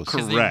into shows.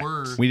 'Cause they Correct.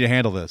 were We need to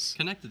handle this.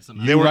 connected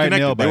somehow. They were right,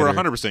 connected. They were Nailbiter.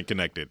 100%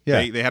 connected.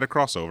 Yeah. They had a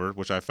crossover,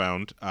 which I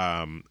found,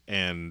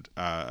 and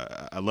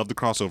I love the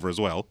crossover as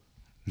well.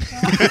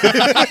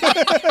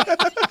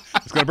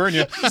 It's gonna burn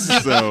you.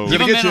 So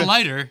Give a get man you. a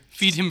lighter,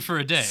 feed him for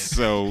a day.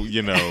 So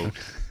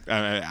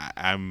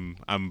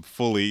I'm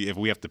fully. If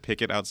we have to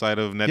pick it outside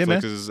of man.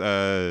 Netflix's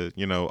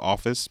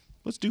office,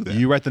 let's do that.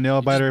 You write the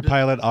Nailbiter built-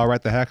 pilot. I'll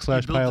write the You /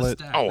 built the pilot.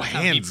 stack. Oh, That's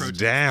how he hands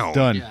approached it. down.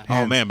 Done. Yeah. Oh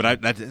Hands- man,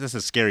 but that's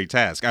a scary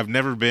task. I've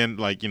never been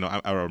like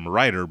I'm a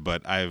writer,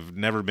 but I've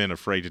never been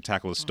afraid to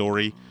tackle a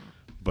story.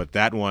 But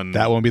that one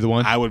That be the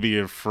one. I would be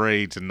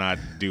afraid to not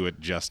do it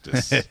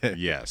justice.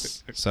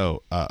 Yes.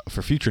 So,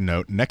 for future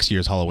note, next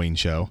year's Halloween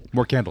show,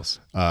 More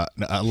candles.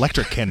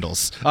 electric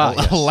candles.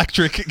 Yes.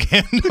 Electric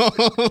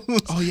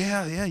candles. Oh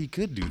yeah, you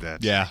could do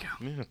that. Yeah.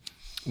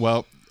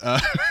 Well,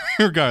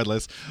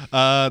 regardless,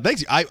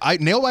 thanks. I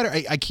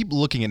Nailbiter. I keep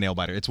looking at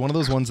Nailbiter. It's one of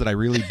those ones that I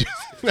really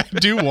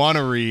do want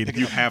to read,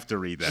 You have to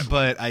read that.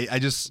 but I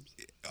just.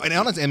 And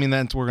honestly, I mean,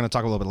 that's we're going to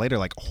talk a little bit later.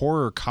 Like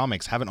horror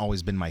comics haven't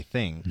always been my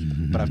thing,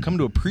 but I've come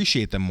to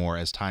appreciate them more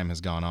as time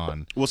has gone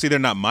on. Well, see, they're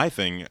not my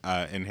thing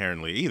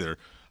inherently either.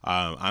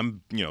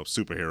 I'm,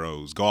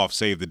 superheroes, golf,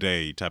 save the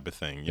day type of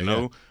thing, you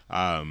know?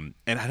 And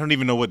I don't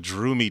even know what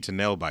drew me to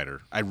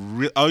Nailbiter. It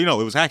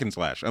was Hack and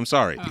Slash. I'm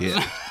sorry.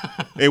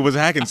 It was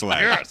Hack and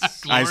Slash.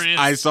 Yes. Glorious.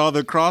 I saw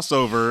the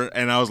crossover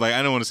and I was like,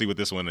 I don't want to see what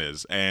this one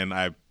is. And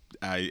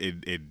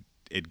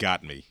it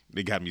got me.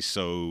 It got me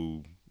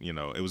so...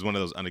 it was one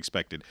of those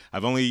unexpected.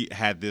 I've only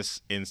had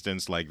this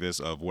instance like this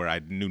of where I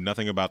knew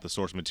nothing about the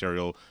source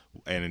material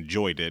and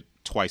enjoyed it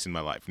twice in my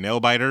life.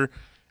 Nailbiter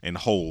and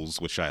Holes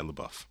with Shia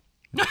LaBeouf.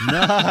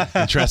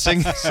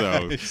 Interesting.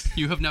 So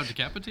You have now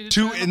decapitated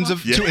two Shia ends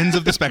LaBeouf? of two ends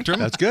of the spectrum.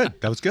 That's good.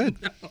 That was good.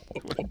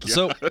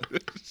 So,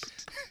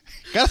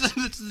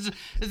 This is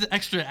an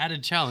extra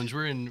added challenge.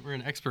 We're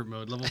in expert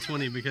mode, level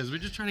 20, because we're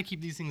just trying to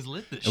keep these things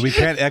lit. This And we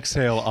shit. can't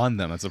exhale on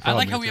them. That's a I problem.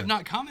 like how we have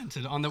not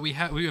commented on that. We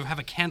have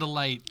a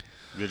candlelight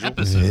Vigil?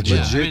 episode.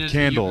 Legit Yeah, I mean,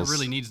 candles. It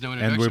really needs no and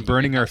introduction. we're but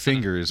burning we've our not said a-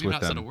 fingers we've with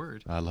not them. said a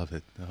word. I love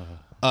it.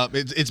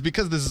 it's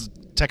because this is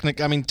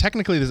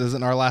technically this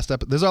isn't our last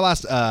episode. This is our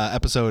last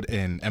episode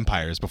in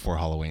Empires before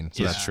Halloween.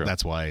 So Yeah. that's true.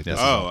 That's why. This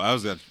Oh, I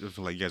was like,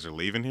 you guys are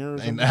leaving here or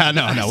and, something?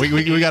 no,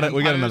 we got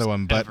Empires another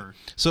one. But ever.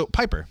 so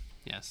Piper.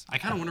 Yes, I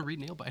kind of want to read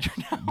Nailbiter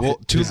now. Well,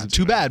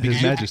 too bad His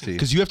because Majesty.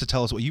 because you have to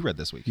tell us what you read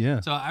this week. Yeah.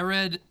 So I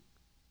read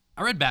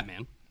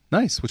Batman.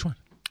 Nice. Which one?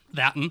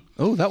 That one.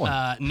 Oh, that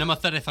one. Number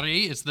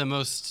 33. It's the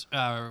most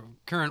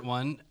current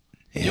one.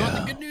 You want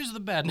the good news or the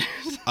bad news?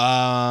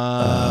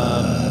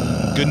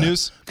 Good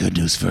news. Good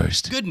news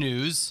first. Good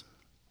news.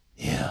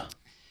 Yeah.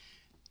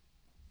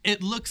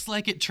 It looks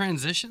like it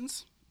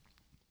transitions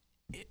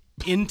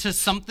into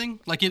something.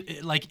 Like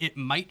it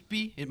might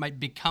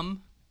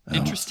become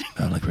interesting.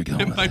 I don't like where we're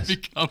going It with might this.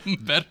 become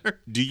better.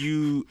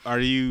 Are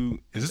you?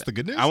 Is this the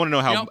good news? I want to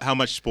know Yep. how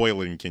much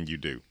spoiling can you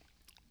do?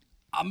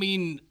 I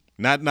mean,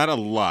 Not a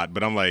lot,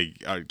 but I'm like,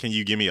 can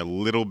you give me a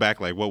little back?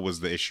 Like, what was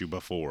the issue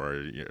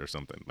before or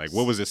something? Like,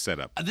 what was this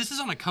setup? this is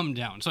on a come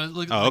down. So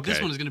like, Oh, like this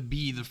okay. one is going to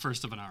be the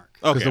first of an arc.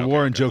 Because Okay, the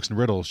War okay. and Jokes and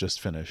Riddles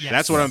just finished. Yeah.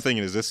 That's what I'm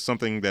thinking. Is this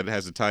something that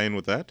has a tie-in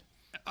with that?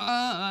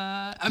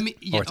 I mean,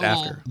 yeah, it's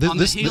after. on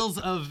the heels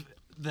of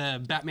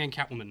the Batman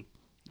Catwoman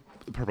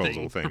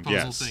Proposal thing. proposal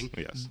Yes. thing.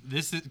 Yes.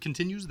 This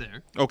continues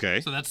there.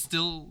 Okay. So that's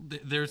still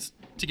they're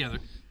together.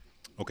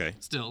 Okay.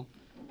 Still,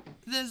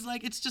 there's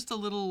like it's just a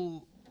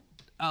little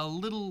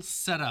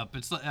setup.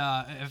 It's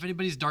if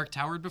anybody's Dark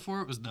Towered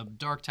before, it was the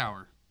Dark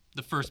Tower,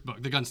 the first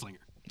book, the Gunslinger.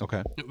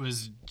 Okay. It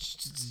was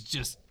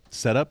just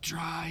Setup.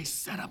 dry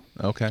setup.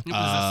 Okay. It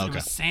was, it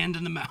was sand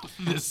in the mouth.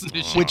 This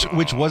issue.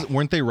 Which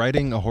weren't they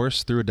riding a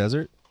horse through a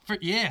desert?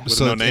 Yeah. With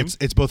So no it's, name?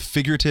 it's both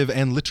figurative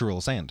and literal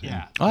sand.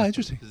 Yeah. Oh,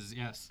 interesting.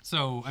 Yes.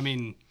 So I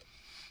mean,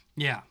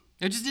 yeah,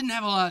 it just didn't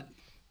have a lot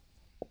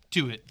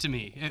to it to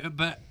me,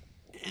 but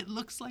it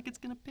looks like it's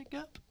gonna pick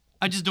up.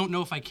 I just don't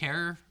know if I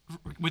care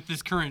with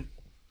this current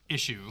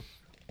issue.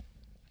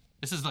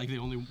 This is like the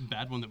only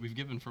bad one that we've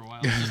given for a while.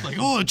 It's just like,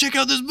 oh, check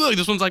out this book.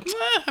 This one's like,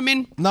 I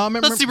mean, No,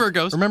 let's see where it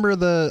goes. Remember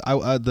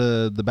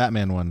the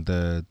Batman one,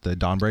 the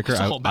Dawnbreaker. It's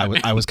a whole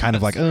Batman. I was kind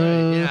of like, That's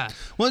right, yeah.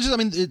 Well, it's just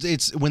I mean,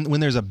 it's when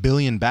there's a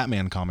billion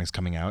Batman comics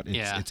coming out,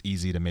 Yeah. it's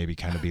easy to maybe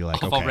kind of be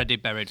like, I've okay, already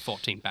buried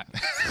 14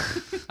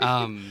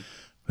 Batman.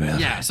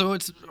 Yeah, so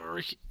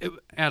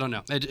I don't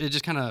know. It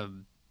just kind of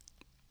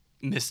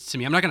missed to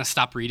me. I'm not going to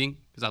stop reading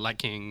because I like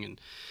King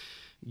and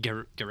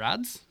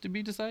Gerard's, did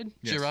we decide?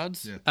 Yes.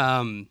 Gerard's?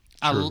 Yeah.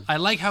 I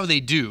like how they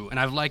do, and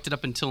I've liked it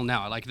up until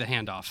now. I like the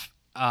handoff.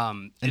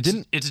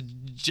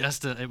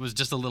 It was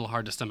just a little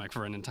hard to stomach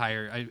for an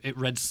entire. It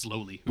read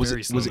slowly,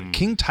 very slowly. was it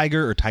King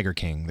Tiger or Tiger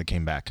King that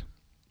came back?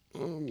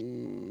 Is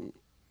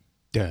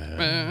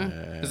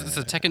this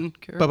a Tekken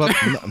character?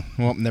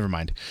 Well, never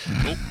mind.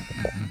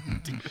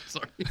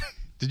 Sorry.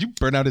 Did you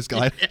burn out his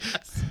glider?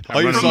 I'm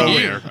All you running saw, low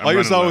here. I'm all you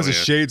running saw low was the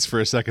here. shades for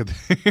a second.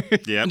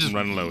 Yeah, I'm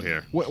running low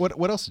here.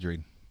 What else did you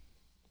read?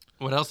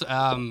 What else?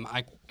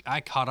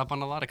 I caught up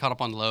on a lot. I caught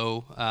up on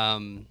Low,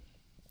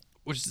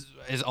 which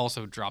is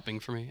also dropping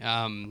for me.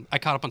 I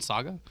caught up on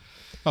Saga.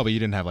 Oh, but you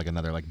didn't have like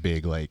another like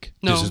big like.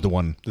 No. This is the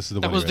one. This is the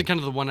That one. was you the read. kind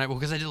of the one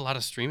because I did a lot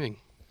of streaming.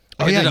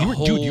 Oh, I yeah, did a you were-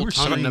 whole dude, you were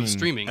ton of streaming.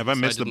 streaming. Have I so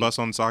missed the didn't- bus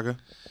on Saga?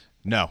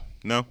 No.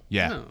 No.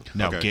 Yeah.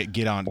 No. Okay.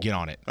 Get on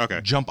it.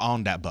 Okay. Jump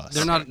on that bus.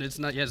 They're not. It's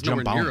not. Yeah, it's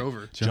Jump nowhere on near it.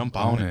 over. Jump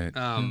on it.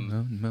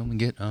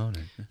 Get on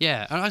it.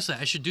 Yeah, and honestly,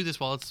 I should do this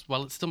while it's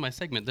still my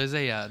segment. There's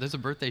a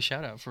birthday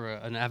shout out for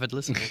an avid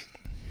listener.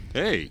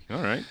 Hey,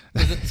 all right.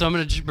 So I'm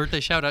gonna birthday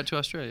shout out to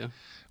Australia.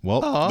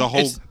 Well, The whole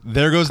It's-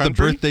 there goes the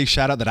country? birthday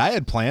shout out that I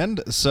had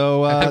planned.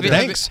 So Happy-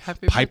 thanks,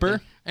 happy Piper.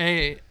 birthday.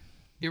 Hey,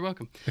 you're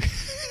welcome.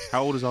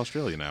 How old is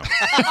Australia now?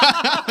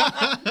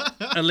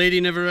 A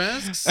lady never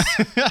asks,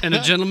 and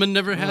a gentleman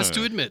never has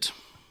to admit.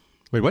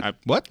 Wait, what?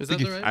 What? Is that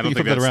the right? I don't You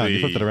think flipped that that's around. the. You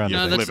flipped that around.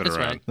 Yeah, No, flip that's it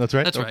around. right. That's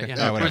right? That's right. Okay.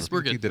 Yeah, whatever.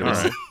 we're good. You did it All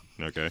right.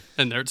 right. Okay.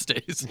 And there it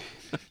stays.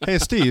 Hey,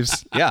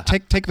 Steve's. Yeah.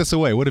 Take this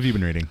away. What have you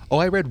been reading? Oh,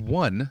 I read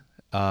one,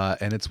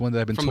 and it's one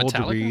that I've been From told to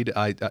Metallica?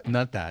 read.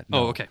 Not that.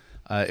 Oh, no. okay.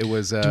 It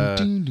was.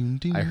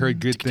 I heard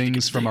good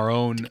things from our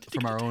own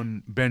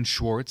Ben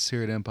Schwartz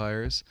here at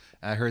Empires.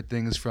 I heard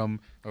things from.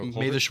 hold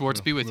May the it.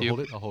 Schwartz be with I'll you. Hold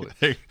it. I'll hold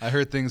it. I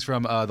heard things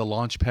from the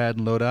Launchpad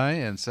in Lodi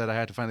and said I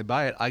had to finally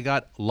buy it. I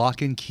got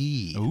Lock and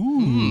Key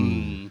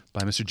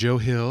by Mr. Joe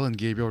Hill and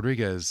Gabriel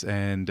Rodriguez,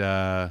 and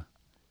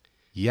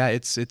yeah,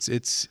 it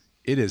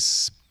is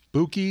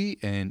spooky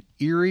and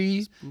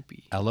eerie.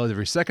 Spoopy. I loved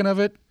every second of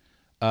it.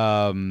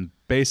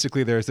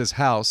 Basically, there's this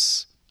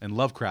house in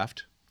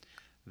Lovecraft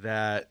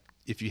that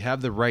if you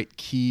have the right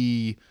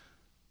key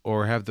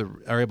or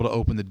are able to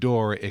open the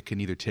door, it can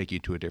either take you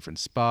to a different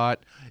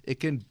spot. It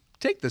can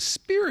take the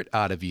spirit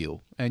out of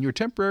you, and you're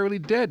temporarily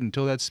dead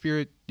until that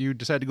spirit you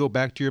decide to go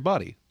back to your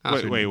body.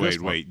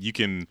 Wait. You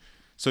can.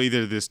 So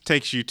either this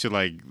takes you to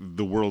like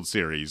the World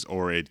Series,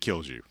 or it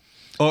kills you.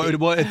 Oh,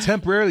 it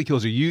temporarily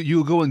kills you.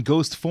 You go in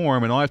ghost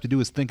form, and all you have to do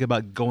is think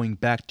about going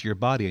back to your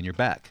body, and you're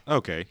back.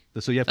 Okay.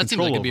 So you have That seems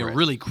control like it'd be over a it.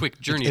 really quick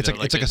journey. It's though.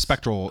 like a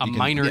spectral- a you can-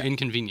 minor yeah.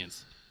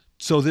 inconvenience.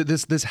 So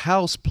this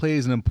house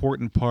plays an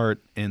important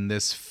part in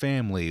this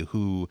family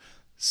who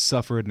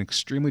suffered an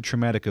extremely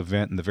traumatic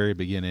event in the very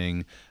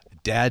beginning.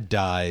 Dad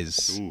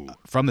dies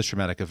from this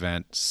traumatic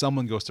event.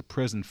 Someone goes to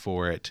prison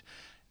for it,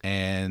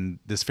 and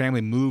this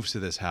family moves to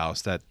this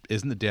house that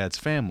isn't the dad's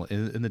family,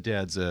 in the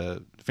dad's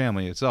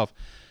family itself,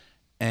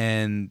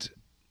 and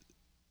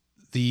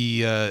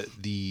the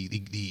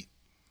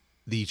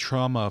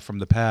trauma from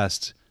the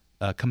past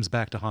comes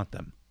back to haunt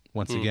them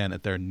once again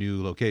at their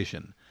new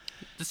location.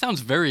 This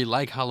sounds very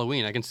like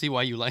Halloween. I can see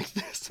why you like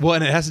this. Well,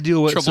 and it has to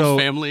deal with Troubled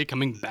family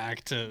coming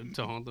back to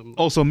haunt them.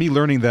 Also, me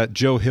learning that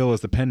Joe Hill is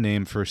the pen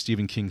name for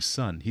Stephen King's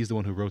son. He's the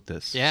one who wrote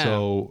this. Yeah.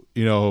 So,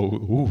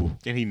 ooh,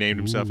 And he named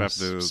himself Ooh,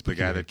 after the spooky.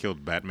 guy that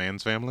killed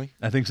Batman's family.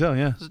 I think so,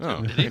 yeah.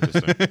 Oh,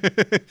 interesting.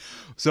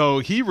 So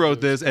he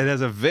wrote this. It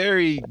has a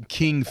very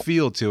King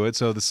feel to it.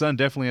 So the son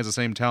definitely has the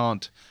same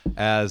talent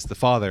as the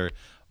father,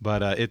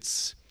 but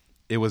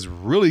it was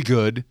really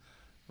good,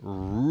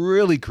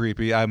 really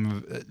creepy.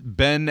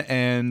 Ben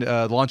and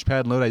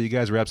Launchpad and Lodi. You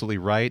guys were absolutely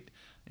right.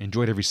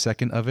 Enjoyed every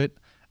second of it.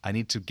 I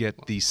need to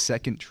get the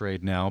second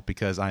trade now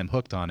because I'm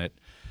hooked on it.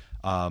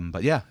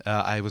 But yeah,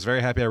 I was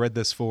very happy I read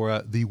this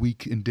for the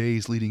week and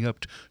days leading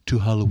up to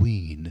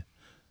Halloween.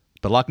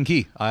 But Lock and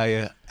Key,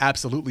 I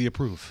absolutely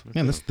approve.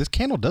 Man, this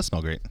candle does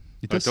smell great.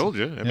 It I does- told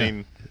you. I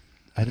mean,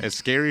 I didn't- as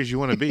scary as you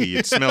want to be,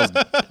 it smells.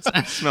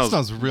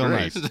 Smells real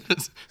great. nice.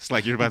 It's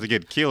like you're about to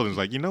get killed, and it's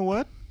like, you know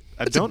what?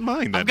 I don't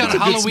mind that. I've got much. a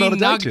good smell Halloween to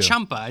die Nag to.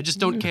 Champa. I just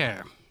don't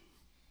care.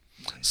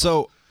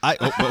 So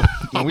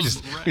we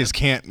just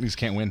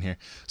can't win here.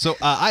 So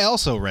I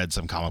also read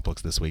some comic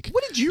books this week.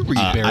 What did you read,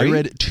 I Barry?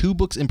 read two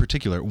books in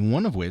particular.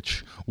 One of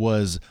which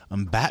was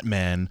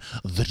Batman: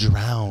 The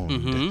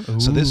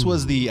Drowned. So this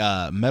was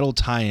the metal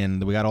tie-in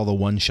that we got all the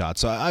one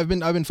shots. So I've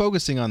been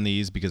focusing on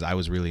these because I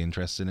was really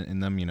interested in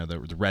them. You know, the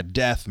Red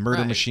Death, Murder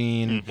Right.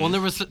 Machine. Well, there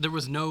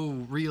was no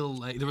real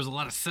there was a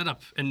lot of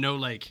setup and no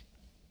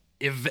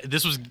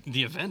this was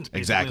the event basically,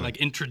 Exactly. like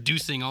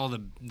introducing all the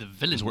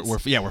villains.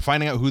 We're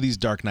finding out who these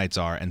Dark Knights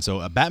are, and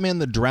so Batman: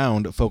 The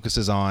Drowned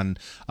focuses on,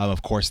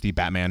 of course, the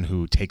Batman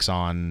who takes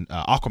on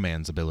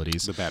Aquaman's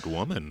abilities. the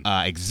Batwoman.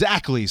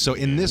 Exactly. So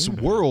in this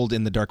world,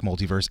 in the Dark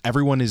Multiverse,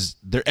 everyone is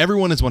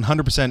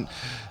 100%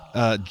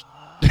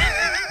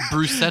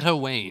 Brucetta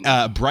Wayne.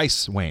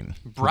 Bryce Wayne.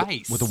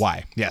 Bryce. With a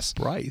Y. Yes.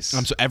 Bryce.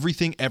 So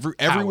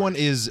everyone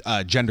is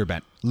gender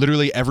bent.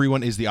 Literally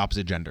everyone is the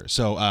opposite gender.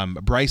 So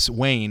Bryce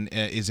Wayne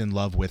is in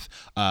love with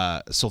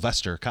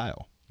Sylvester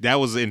Kyle. That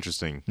was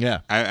interesting. Yeah.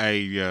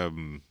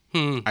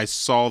 I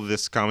saw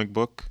this comic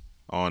book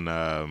on.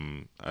 I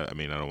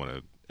mean, I don't want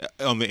to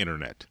on the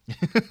internet.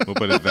 We'll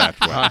put it that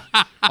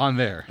way. on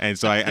there. And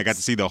so I got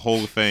to see the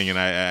whole thing, and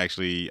I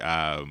actually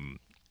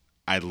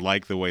I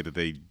like the way that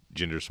they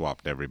gender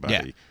swapped everybody,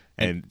 Yeah.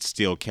 and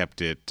still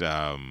kept it.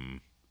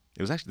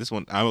 It was actually this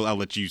one. I'll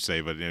let you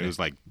say, but it was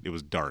like it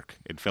was dark.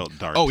 It felt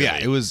dark. Oh to yeah,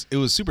 me. it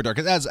was super dark.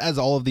 As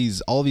all of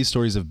these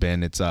stories have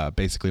been, it's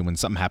basically when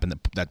something happened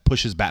that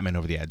pushes Batman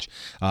over the edge.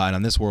 And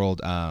on this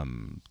world,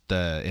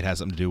 it has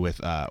something to do with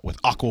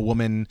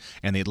Aquawoman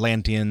and the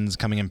Atlanteans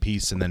coming in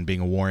peace, and then being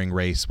a warring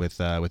race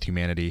with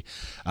humanity,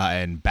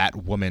 and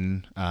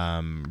Batwoman,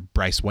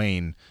 Bryce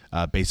Wayne,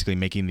 basically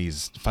making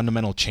these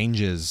fundamental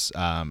changes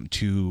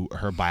to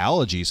her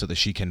biology so that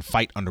she can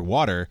fight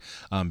underwater,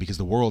 because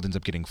the world ends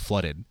up getting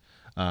flooded.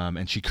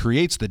 And she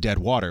creates the Dead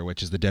Water,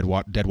 which is the Dead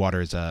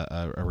Water is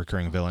a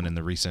recurring villain in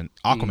the recent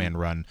Aquaman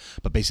run.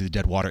 But basically, the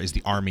Dead Water is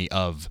the army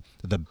of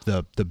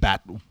the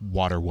Bat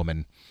Water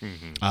Woman.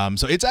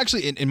 So it's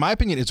actually, in my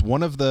opinion, it's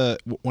one of the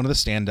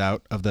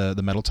standout of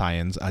the metal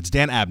tie-ins. It's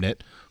Dan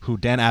Abnett, who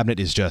Dan Abnett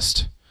is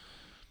just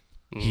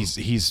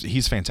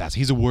he's fantastic.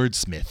 He's a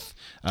wordsmith.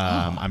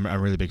 I'm a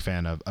really big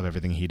fan of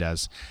everything he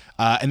does.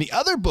 And the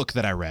other book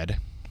that I read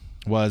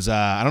was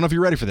I don't know if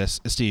you're ready for this,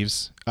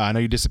 Steve's. I know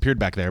you disappeared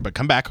back there, but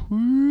come back.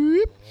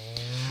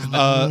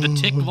 The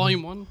Tick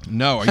Volume 1?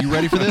 No, are you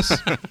ready for this?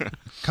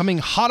 Coming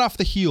hot off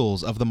the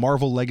heels of the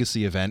Marvel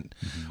Legacy event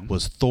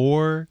was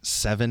Thor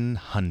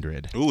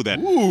 700. Ooh, that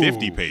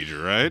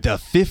 50-pager, right? The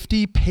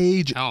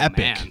 50-page Oh, epic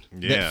man.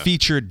 Yeah. that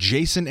featured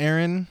Jason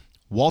Aaron,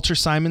 Walter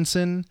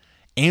Simonson,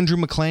 Andrew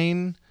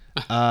McLean.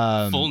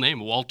 Full name,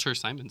 Walter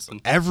Simonson.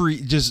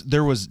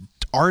 There was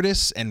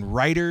artists and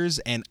writers,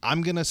 and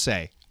I'm going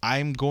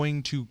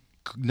to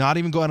not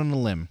even go out on a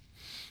limb.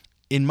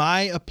 In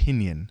my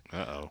opinion,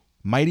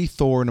 Mighty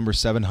Thor number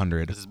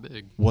 700 This is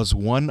big. was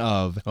one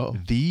of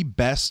the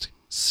best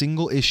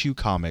single issue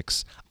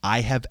comics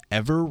I have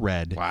ever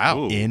read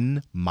Wow.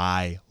 in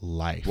my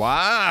life.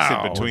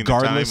 Sit between the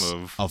Regardless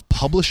time of of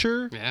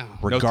publisher, Yeah.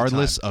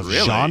 regardless of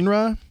Really?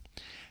 genre,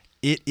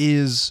 it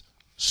is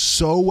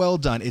so well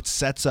done. It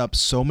sets up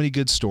so many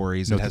good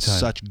stories. It has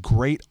such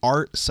great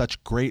art,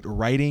 such great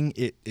writing.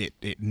 It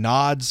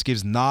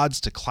gives nods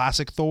to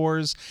classic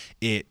Thors.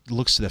 It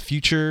looks to the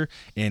future,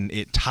 and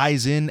it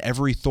ties in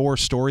every Thor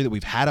story that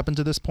we've had up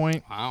until this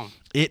point. Wow.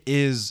 It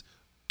is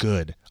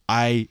good.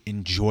 I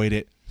enjoyed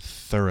it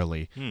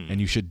thoroughly, and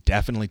you should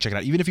definitely check it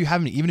out. Even if you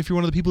haven't, even if you're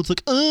one of the people that's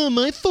like,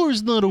 my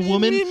Thor's not a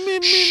woman,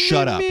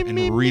 shut up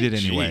and read it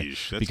anyway.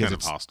 Jeez, that's kind of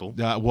it's hostile.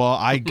 well,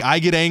 I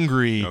get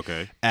angry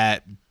Okay.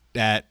 at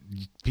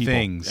people.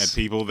 At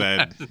people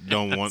that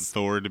don't want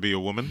Thor to be a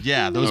woman.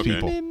 Yeah, those Okay.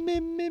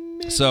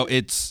 people. So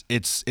it's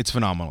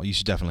phenomenal. You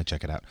should definitely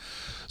check it out.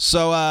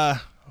 So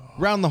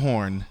Round the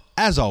Horn,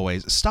 as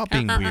always, Stop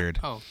Being Weird,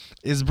 Oh.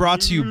 is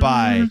brought to you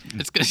by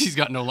It's because he's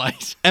got no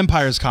light.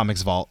 Empire's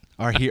Comics Vault,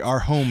 our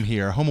home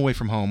away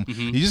from home.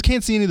 You just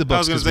can't see any of the I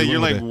books. was going to 'cause say, we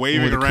you're went like with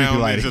waving with creepy around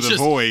lighting. into the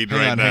Just- void Hang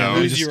right on, hang now. on. Let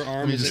me Lose just- your let me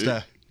arms. just,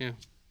 Yeah.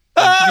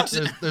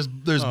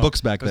 there's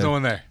books back There's there. no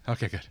one there.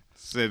 Okay, good.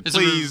 Said, It's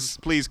a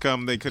please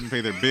come. They couldn't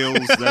pay their bills.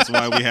 That's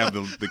why we have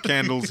the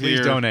candles Please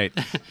here. donate.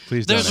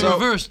 Please There's donate. a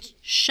reversed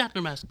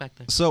Shatner mask back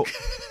there. So,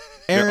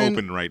 They're Aaron,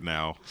 open right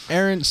now.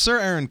 Sir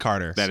Aaron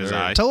Carter. That is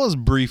I. Tell us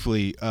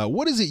briefly,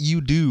 what is it you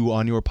do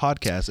on your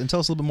podcast, and tell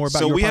us a little bit more about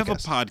So your we podcast. have a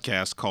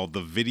podcast called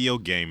the Video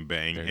Game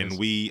Bang, and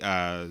we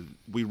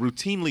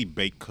routinely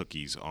bake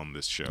cookies on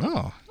this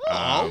show.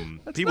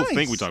 People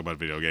think we talk about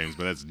video games,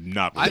 but that's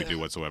not what we do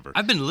whatsoever.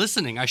 I've been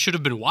listening. I should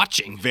have been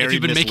watching. Very if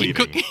you've been misleading.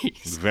 making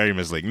cookies. Very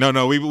misleading.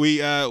 No,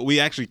 we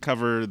actually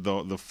cover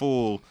the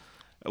full.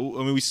 I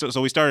mean, we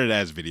started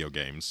as video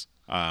games,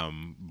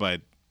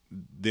 but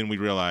then we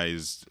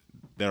realized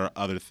there are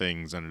other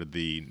things under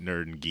the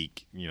nerd and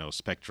geek,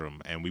 spectrum,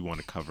 and we want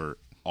to cover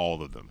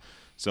all of them.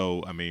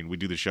 So, I mean, we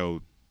do the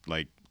show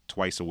like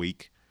twice a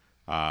week,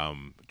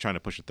 trying to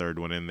push a third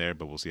one in there,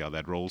 but we'll see how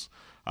that rolls.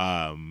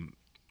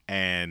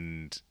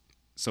 And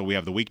so we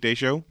have the weekday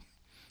show.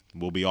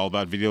 We'll be all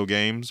about video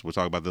games. We'll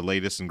talk about the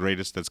latest and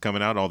greatest that's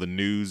coming out, all the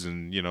news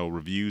and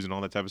reviews and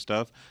all that type of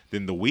stuff.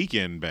 Then the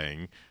weekend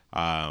bang,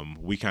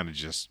 we kind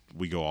of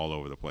we go all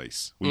over the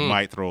place. We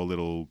might throw a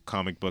little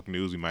comic book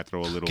news. We might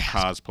throw a little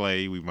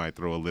cosplay. We might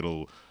throw a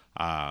little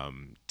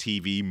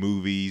TV,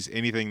 movies,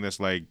 anything that's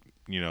like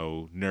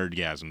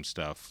nerdgasm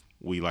stuff.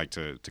 We like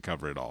to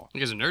cover it all. You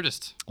guys are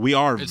nerdist. We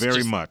are It's very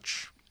just-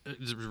 much.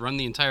 Just run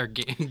the entire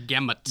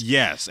gamut.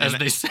 Yes, as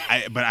and they say.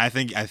 but I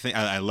think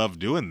I love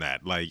doing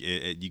that. Like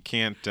you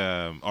can't,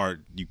 or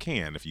you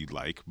can if you'd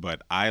like,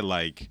 but I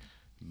like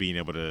being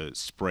able to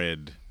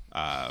spread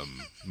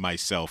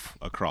myself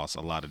across a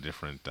lot of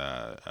different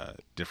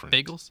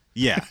Bagels.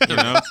 Yeah,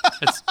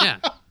 Yeah.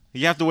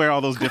 you have to wear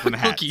all those different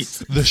hats. Cookies.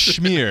 the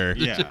schmear.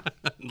 Yeah,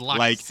 Lux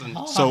like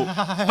and- so.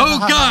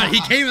 Oh God, he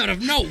came out of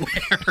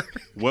nowhere.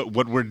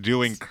 What we're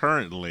doing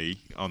currently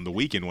on the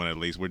weekend one, at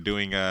least, we're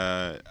doing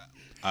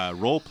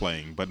role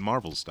playing, but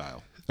Marvel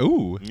style.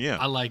 Ooh. Yeah,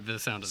 I like the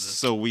sound of this.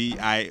 So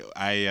I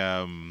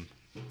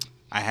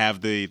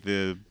have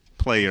the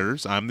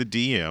players. I'm the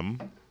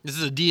DM. This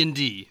is a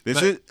D&D. This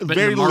but, is but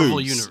very in the Marvel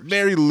loose, universe.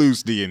 very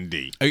loose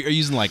D&D. Are you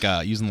using like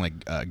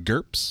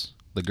GURPS?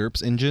 The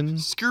GURPS engine.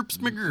 Skirps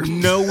McGurps.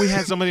 No, we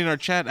had somebody in our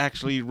chat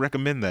actually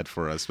recommend that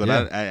for us, but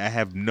Yeah. I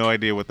have no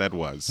idea what that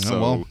was. Oh, So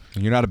well,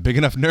 you're not a big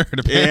enough nerd,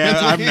 apparently. yeah,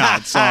 I'm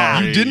not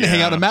sorry. You didn't hang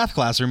Yeah. out in a math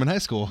classroom in high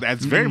school.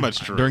 That's very much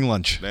true. During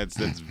lunch. That's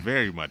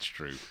very much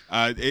true.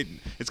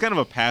 It's kind of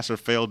a pass or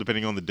fail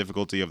depending on the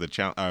difficulty of the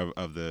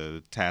of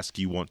the task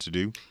you want to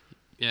do.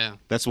 Yeah.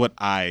 That's what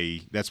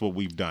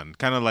we've done.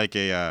 Kind of like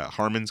a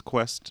Harmon's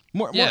Quest.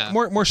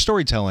 More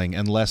storytelling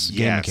and less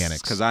game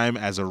mechanics. Because I'm,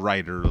 as a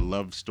writer,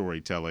 love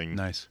storytelling.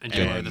 Nice. And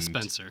you are And- the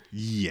Spencer.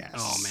 Yes.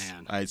 Oh,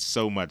 man.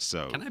 So much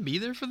so. Can I be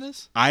there for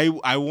this? I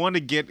want to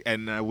get,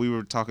 and we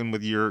were talking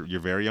with your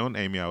very own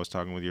Amy. I was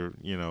talking with your,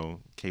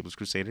 Cables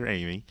Crusader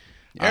Amy,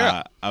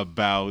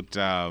 about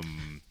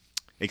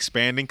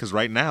expanding, because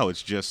right now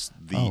it's just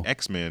the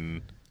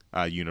X-Men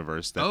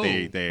universe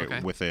that they're okay.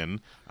 within.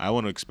 I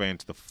want to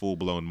expand to the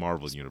full-blown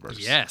Marvel universe.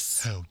 Yes.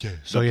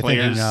 So you're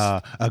players-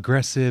 thinking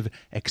aggressive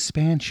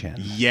expansion.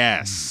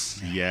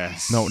 Yes.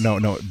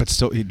 No. But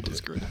still,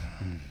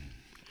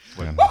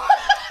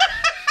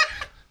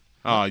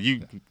 Oh,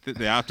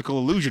 the optical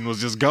illusion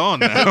was just gone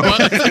now.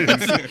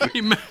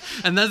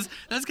 And that's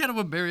kind of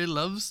what Barry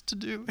loves to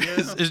do.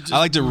 is just I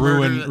like to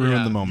ruin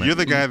yeah. the moment. You're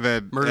the guy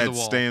that Murder the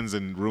wall. stands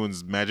and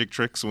ruins magic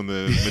tricks when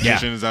the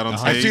magician is out on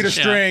I stage. see the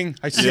string.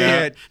 I see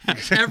Yeah. it.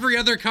 Every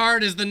other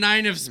card is the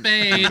 9 of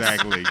spades.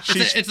 Exactly.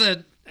 It's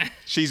a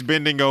She's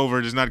bending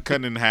over, just not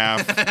cutting in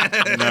half.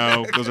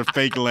 No, those are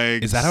fake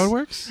legs. Is that how it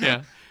works?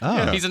 yeah.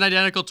 Oh. He's an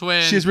identical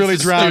twin. She's really This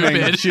is drowning.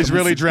 stupid. She's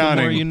really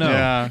drowning. more you know.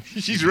 Yeah.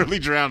 She's really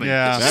drowning.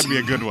 Yeah. That'd be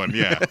a good one.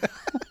 Yeah.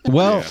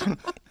 Well,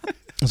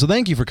 so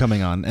thank you for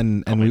coming on,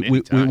 and we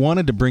anytime.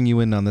 wanted to bring you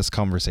in on this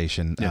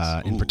conversation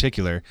in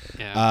particular,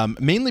 Yeah.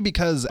 Mainly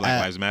because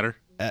Black Lives Matter.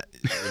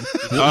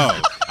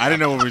 Oh, I didn't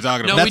know what we were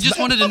talking No, about. we just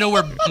wanted to know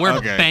where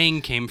Okay.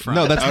 Bang came from.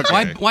 No, that's-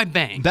 Okay. why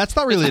Bang? that's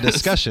not really a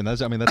discussion.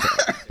 That's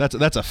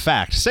that's a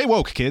fact. Stay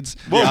woke, kids.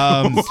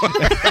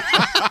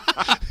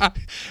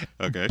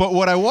 Okay. But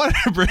what I wanted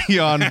to bring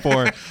you on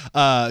for,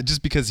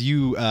 just because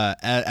you,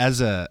 as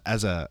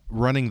a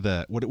running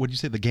the what would you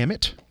say, the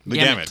gamut? the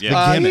Gamut. gamut. Yeah.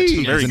 The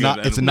gamut. Very It's good.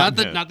 not. It's And not.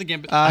 not the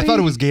Gambit. I thought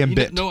it was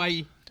Gambit. No,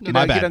 I. No,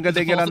 My bad. Get on there. It's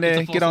a Get on false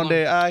there. Get on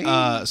there.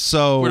 alarm.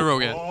 So Where to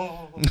rogue at?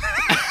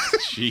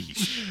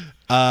 Jeez.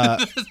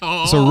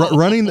 So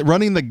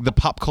running the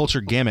pop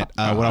culture gamut.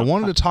 What I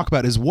wanted to talk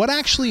about is what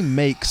actually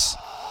makes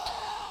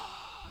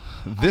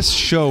this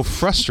show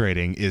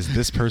frustrating is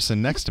this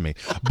person next to me.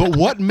 But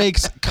what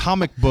makes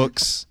comic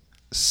books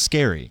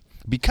scary?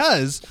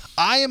 Because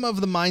I am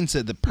of the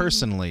mindset that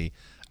personally,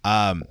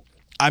 I'm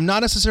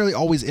not necessarily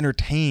always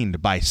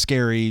entertained by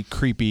scary,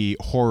 creepy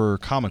horror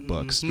comic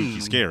books.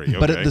 Spooky, scary. Okay.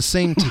 But at the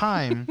same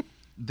time,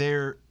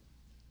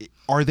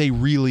 are they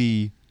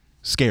really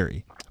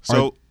scary?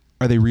 So-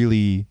 are they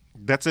really?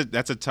 that's a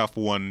tough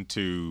one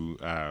to.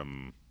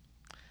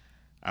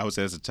 I would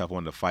say it's a tough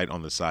one to fight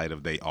on the side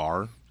of they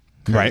are.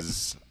 Right.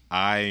 'Cause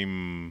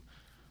I'm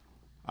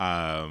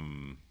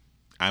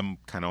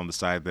kind of on the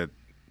side that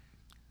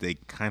they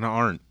kind of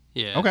aren't.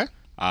 Yeah. Okay.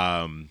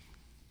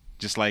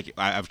 Just like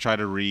I've tried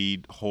to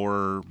read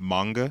horror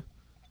manga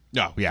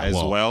Oh yeah. as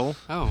well.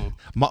 Oh,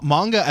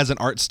 Manga as an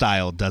art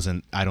style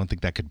doesn't. I don't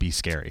think that could be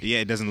scary. Yeah,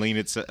 it doesn't lean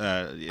its. It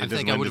I doesn't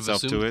think I lend would have itself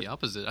assumed to it. the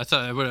opposite.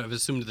 I would have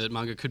assumed that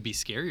manga could be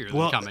scarier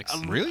than comics.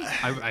 Really?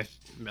 I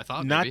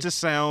thought Not maybe. to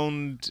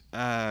sound.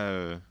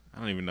 I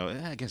don't even know.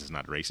 I guess it's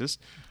not racist.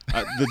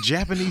 The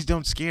Japanese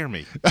don't scare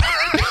me.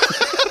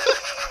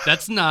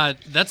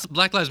 That's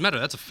Black Lives Matter.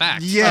 That's a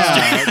fact.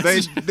 Yeah,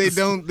 they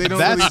don't really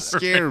That's-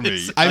 scare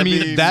me. I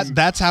mean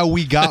that's how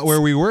we got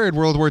where we were in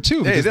World War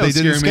II because they they don't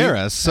didn't scare scare me.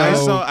 us.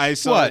 So I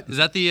saw. What? Is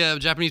that the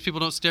Japanese people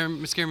don't scare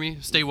me?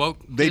 Stay woke.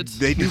 They kids?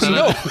 do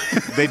some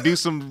they do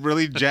some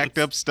really jacked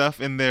up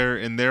stuff in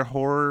their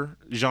horror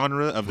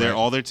genre of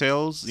all their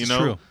tales. You know,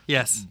 true.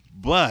 Yes.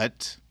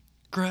 but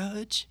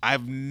Grudge.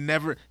 I've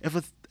never if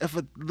a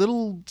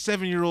little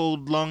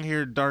 7-year-old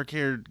long-haired,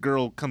 dark-haired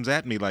girl comes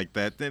at me like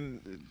that,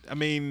 then I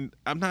mean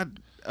I'm not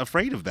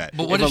afraid of that.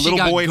 But what if if a she little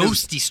got boy has-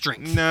 ghosty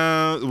strength?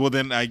 No, well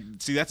then I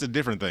see that's a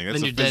different thing. That's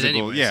Then a you're dead physical.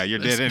 anyways. Yeah, you're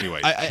dead anyway.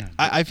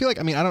 I feel like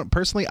I don't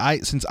personally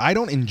since I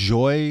don't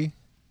enjoy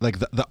like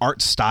the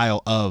art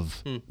style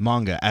of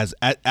manga as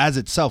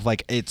itself,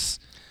 like it's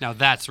Now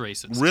that's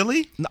racist.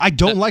 Really? I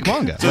don't like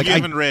manga. So like you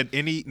haven't read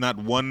not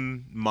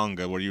one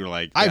manga where you were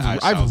like,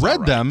 I've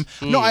read them.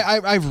 Hmm. No,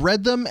 I've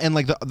read them, and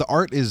like the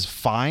art is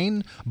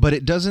fine, but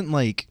it doesn't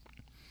like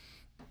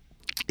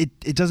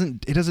it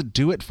doesn't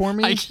do it for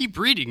me. I keep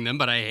reading them,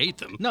 but I hate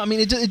them. No, I mean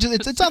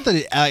it's not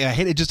that I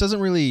hate it. It just doesn't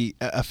really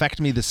affect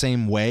me the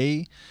same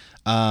way.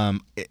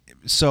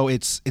 So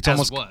it's As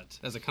almost what?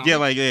 As a comic? Yeah,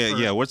 like Or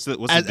yeah. What's the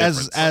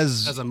difference?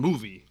 as a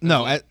movie.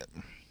 no.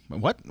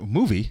 What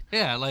movie?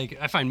 Yeah, like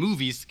I find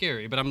movies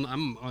scary, but I'm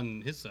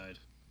on his side.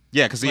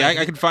 Yeah, because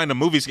I could find a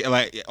movie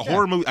like a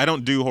horror movie. I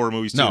don't do horror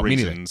movies. Two No, me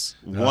neither. reasons.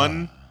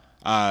 One,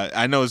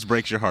 I know this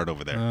breaks your heart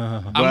over there,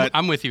 but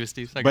I'm with you,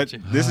 Steve. I but got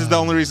you. this is the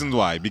only reason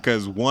why.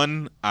 Because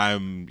one,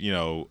 I'm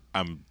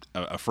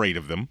afraid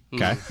of them.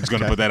 Okay. Just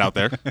going to put that out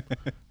there.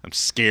 I'm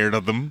scared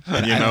of them,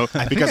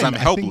 because I'm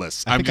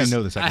helpless. I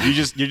know this.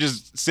 You're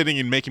just sitting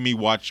and making me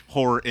watch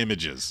horror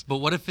images. But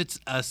what if it's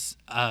a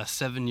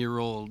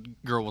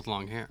 7-year-old girl with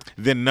long hair?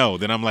 Then no.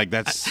 Then I'm like,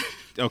 that's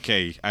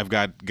okay. I've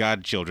got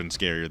godchildren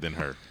scarier than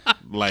her.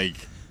 Like,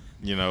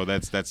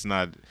 that's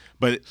not.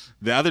 But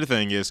the other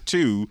thing is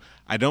too,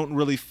 I don't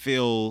really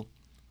feel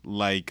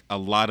like a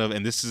lot of,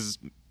 and this is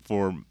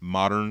for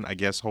modern, I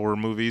guess, horror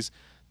movies,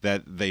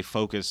 that they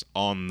focus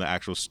on the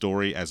actual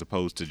story as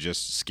opposed to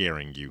just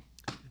scaring you,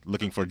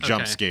 looking for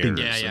jump scares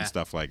and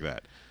stuff like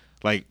that.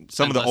 Like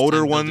some of the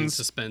older ones,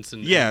 suspense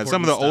and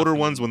some of the older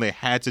ones when they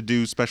had to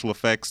do special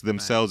effects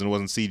themselves and it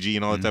wasn't CG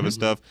and all that type of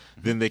stuff,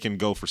 then they can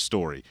go for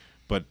story.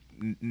 But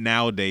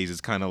nowadays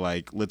it's kind of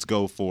like, let's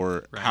go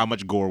for how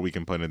much gore we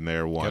can put in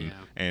there,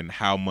 and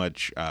how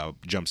much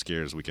jump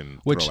scares we can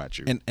throw at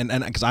you. And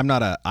because I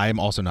am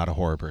also not a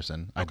horror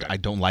person. I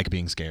don't like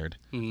being scared.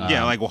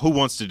 Like, well, who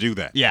wants to do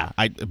that? Yeah,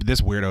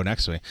 this weirdo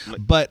next to me.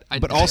 But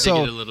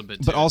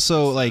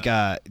also, like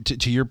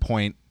to your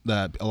point,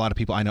 a lot of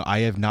people I know, I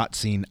have not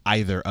seen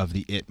either of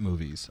the It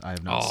movies. I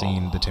have not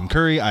seen the Tim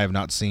Curry. I have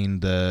not seen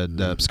the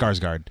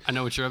Skarsgård. I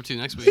know what you're up to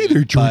next week. Hey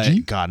there,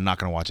 Georgie. God, I'm not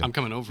gonna watch it. I'm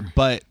coming over.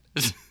 But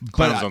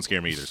Clowns don't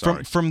scare me either.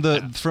 Sorry. From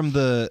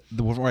the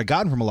what I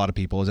gotten from a lot of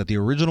people is that the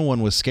original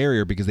one was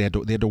scarier because they had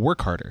to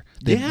work harder.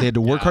 They had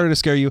to work harder to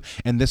scare you,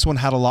 and this one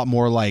had a lot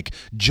more like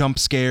jump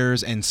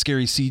scares and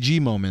scary CG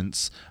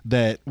moments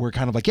that were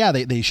kind of like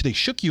they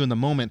shook you in the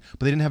moment,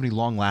 but they didn't have any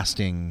long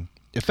lasting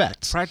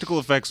effects. Practical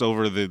effects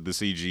over the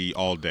CG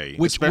all day,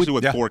 especially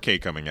with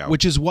 4K coming out.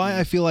 Which is why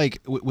I feel like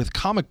with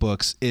comic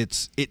books,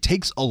 it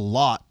takes a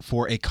lot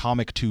for a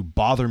comic to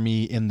bother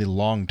me in the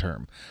long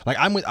term. Like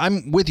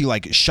I'm with you.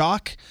 Like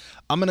shock,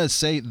 I'm gonna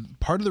say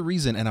part of the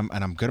reason, and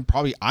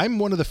I'm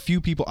one of the few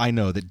people I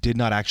know that did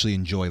not actually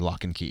enjoy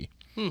Lock and Key.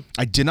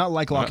 I did not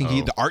like Lock and Key.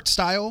 The art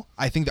style,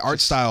 I think the art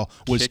style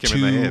was kick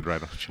him in the head,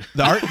 right?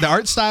 the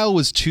art style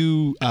was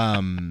too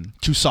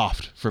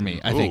soft for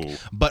me, I think.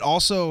 But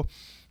also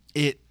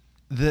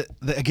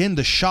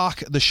the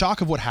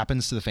shock of what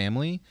happens to the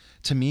family,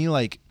 to me,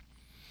 like,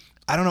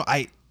 I don't know,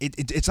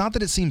 it's not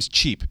that it seems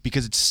cheap,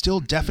 because it's still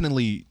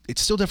definitely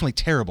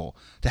terrible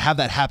to have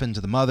that happen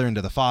to the mother and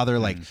to the father.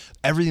 Like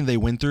everything they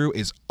went through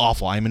is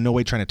awful. I'm in no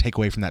way trying to take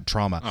away from that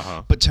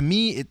trauma. But to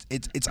me,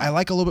 it's I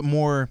like a little bit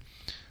more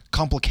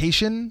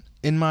complication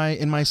in my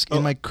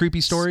creepy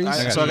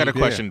stories. So I got a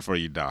question for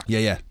you, Doc.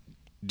 Yeah.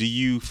 Do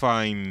you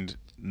find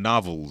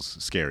novels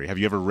scary? Have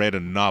you ever read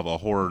a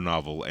horror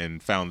novel,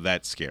 and found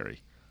that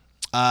scary?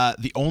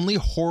 The only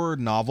horror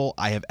novel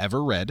I have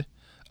ever read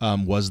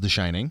was The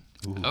Shining.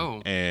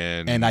 Oh.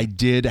 And I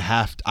did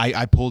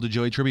I pulled a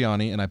Joey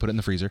Tribbiani and I put it in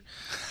the freezer.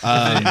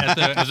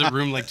 As a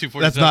room like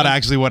 247. That's not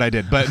actually what I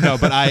did, but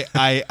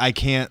I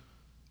can't.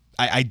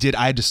 I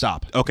had to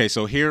stop. Okay,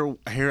 so here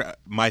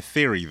my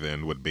theory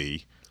then would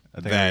be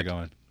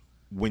that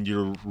when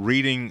you're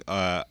reading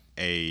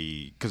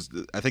because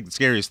I think the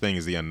scariest thing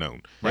is the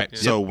unknown. Right.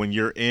 So when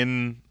you're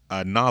in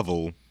a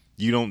novel,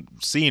 you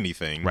don't see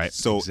anything. Right.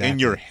 So in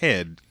your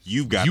head,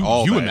 you've got you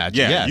that.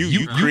 imagine.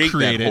 You create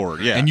that horror.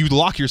 Yeah. And you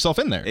lock yourself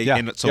in there.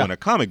 And so in a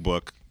comic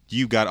book,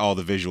 you've got all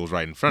the visuals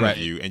right in front of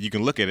you, and you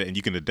can look at it and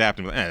you can adapt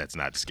and be like, that's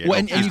not scary. Well,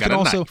 and you can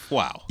also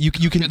wow. You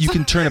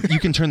can turn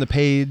the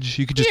page.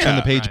 You could just turn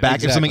the page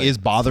back if something is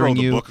bothering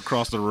Throw the you. book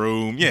across the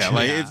room. Yeah,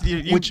 like it's,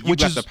 you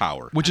got the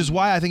power. Which is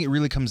why I think it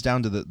really comes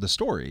down to the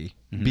story,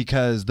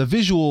 because the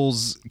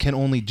visuals can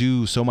only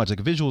do so much.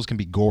 Like visuals can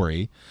be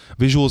gory,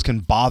 visuals can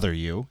bother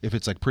you if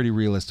it's like pretty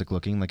realistic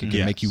looking. Like it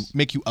can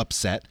make you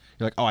upset.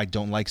 You're like, oh, I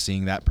don't like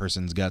seeing that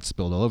person's guts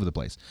spilled all over the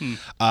place.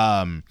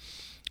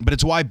 But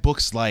it's why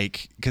books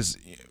because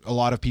a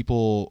lot of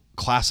people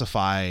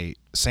classify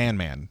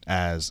Sandman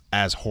as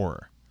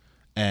horror,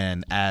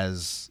 and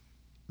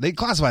they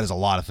classify it as a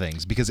lot of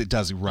things because it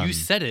does run. You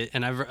said it,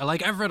 and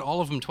I've read all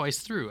of them twice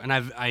through, and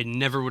I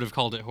never would have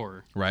called it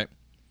horror. Right.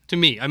 To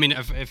me, I mean,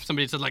 if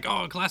somebody said like,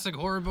 "Oh, a classic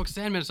horror book,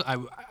 Sandman," I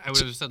would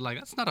have said like,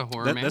 "That's not a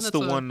horror, man." That's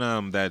the one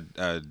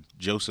that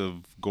Joseph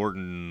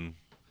Gordon.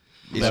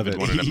 He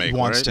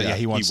wants to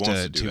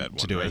do that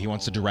to do it. He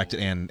wants to direct it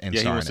and star in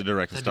it. He wants to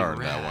direct and star in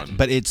that one.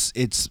 But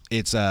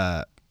it's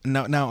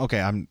now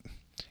okay. I'm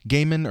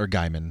Gaiman or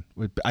Gaiman.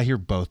 I hear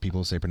both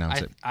people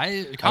pronounce it.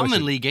 I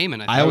commonly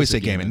Gaiman. I always say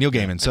Gaiman. Neil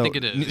Gaiman. So I think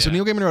it is, so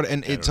Neil Gaiman wrote it,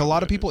 and it's a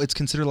lot of people. It's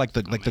considered like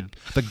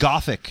the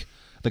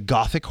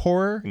gothic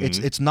horror.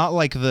 It's not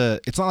like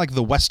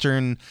the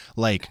Western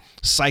like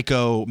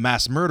psycho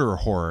mass murder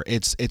horror.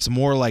 It's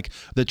more like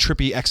the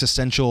trippy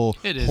existential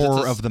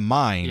horror of the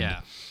mind. Yeah.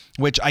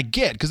 Which I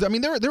get, because I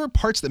mean there were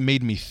parts that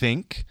made me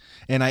think,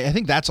 and I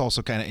think that's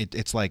also kind of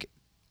it's like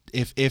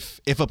if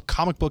a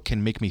comic book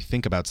can make me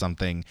think about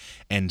something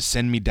and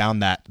send me down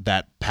that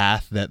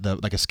path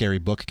that like a scary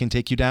book can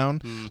take you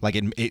down, like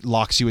it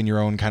locks you in your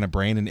own kind of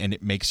brain and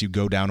it makes you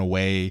go down a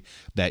way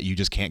that you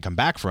just can't come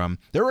back from.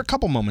 There were a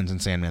couple moments in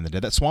Sandman that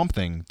did that. Swamp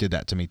Thing did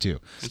that to me too.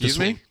 Excuse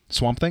me?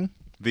 Swamp Thing?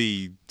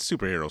 The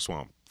superhero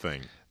Swamp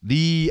Thing.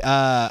 The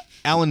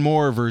Alan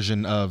Moore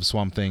version of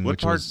Swamp Thing. What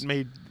which part was,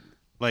 made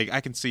like,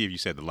 I can see if you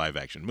said the live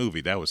action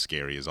movie, that was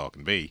scary as all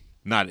can be.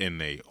 Not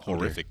in a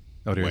horrific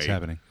Oh dear, way. it's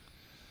happening.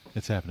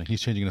 It's happening.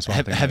 He's changing a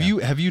Swamp Thing.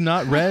 Have you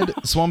not read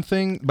Swamp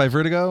Thing by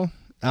Vertigo,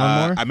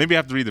 Alan Moore? I maybe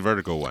have to read the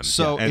Vertigo one.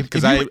 So if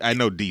because you I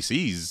know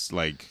DC's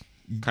like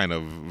kind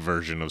of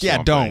version of Yeah,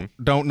 Swamp don't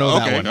Thing. know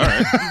that Okay, one. all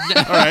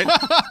right, all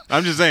right.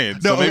 I'm just saying.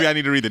 No, So maybe I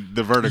need to read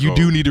the Vertigo. You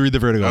do need to read the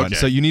Vertigo one. Okay.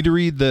 So you need to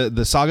read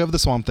the Saga of the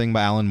Swamp Thing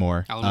by Alan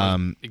Moore.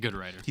 Alan Moore's a good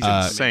writer. He's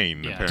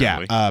insane. yeah.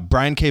 Apparently. Yeah,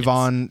 Brian K.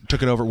 Vaughan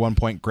took it over at one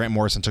point. Grant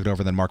Morrison took it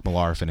over, then Mark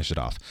Millar finished it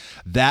off.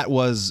 That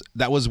was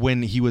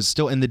when he was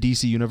still in the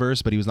DC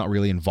universe, but he was not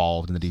really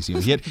involved in the DC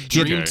universe. He had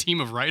Dream Okay.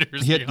 team of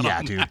writers. He had, beyond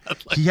yeah, dude.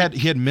 that. Like,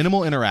 He had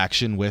minimal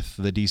interaction with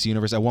the DC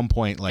universe. At one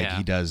point, like Yeah.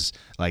 he does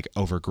like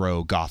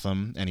overgrow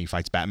Gotham and he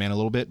fights Batman a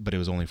little bit, but it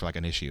was only for like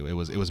an issue. It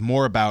was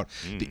more about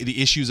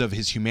the issues of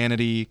his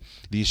humanity,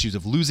 the issues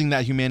of losing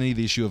that humanity,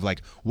 the issue of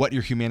like what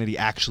your humanity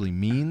actually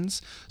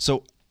means.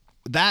 So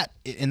that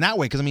in that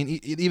way, because I mean,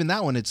 even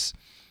that one, it's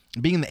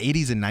being in the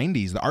 80s and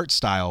 90s, the art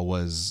style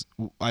was.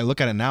 I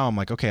look at it now, I'm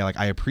like, okay, like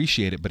I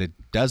appreciate it, but it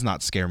does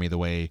not scare me the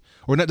way,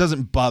 or it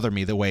doesn't bother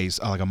me the way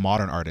like a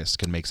modern artist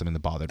can make something that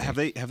bothered me.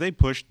 Have they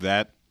pushed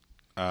that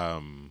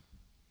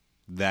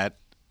that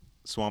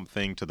Swamp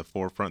Thing to the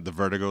forefront? The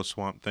Vertigo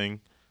Swamp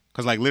Thing.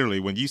 Because, like, literally,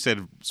 when you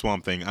said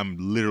Swamp Thing, I'm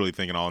literally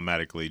thinking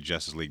automatically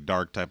Justice League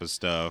Dark type of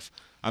stuff.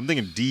 I'm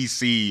thinking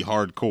DC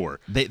hardcore.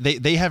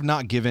 They have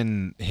not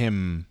given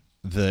him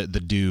the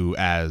due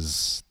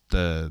as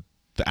the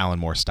Alan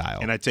Moore style.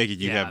 And I take it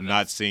you Yeah, have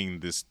not seen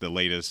the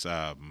latest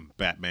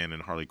Batman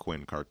and Harley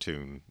Quinn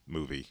cartoon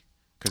movie.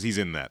 Because he's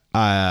in that.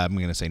 I'm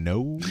gonna say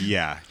no.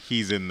 Yeah,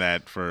 he's in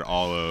that for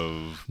all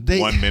of They-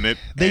 1 minute.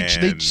 They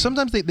and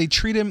sometimes they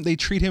treat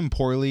him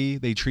poorly.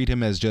 They treat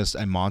him as just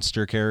a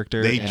monster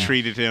character. they and,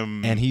 treated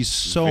him, and he's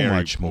so very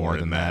much poor more in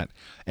than that.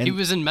 And he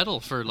was in Metal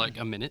for like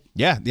a minute.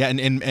 yeah, and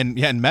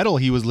in Metal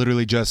he was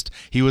literally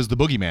he was the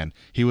boogeyman.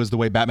 He was the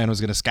way Batman was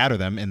going to scatter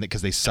them, and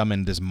because they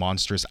summoned this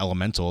monstrous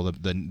elemental,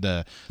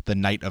 the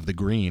Knight of the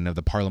Green of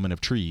the Parliament of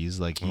Trees.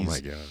 Like he's, my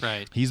God.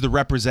 Right. He's the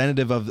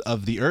representative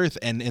of the Earth,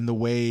 and in the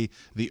way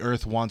the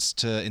Earth wants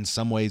to, in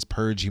some ways,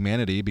 purge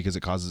humanity because it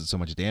causes it so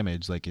much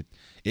damage. Like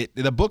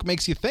the book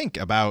makes you think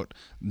about,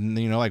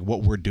 like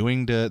what we're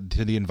doing to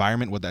the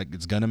environment, what that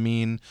it's gonna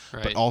mean,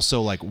 but Right.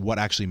 also like what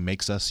actually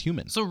makes us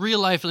human. So real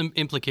life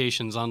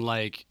implications on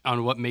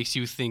what makes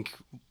you think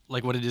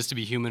like what it is to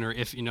be human, or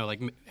if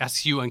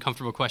asks you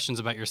uncomfortable questions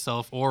about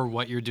yourself or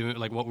what you're doing,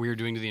 like what we're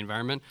doing to the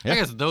environment. Yeah. I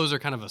guess those are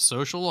kind of a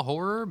social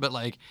horror, but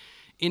like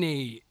in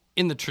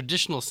the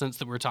traditional sense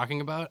that we're talking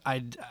about, I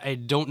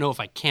don't know if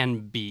I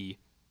can be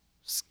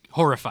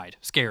horrified,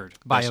 scared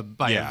by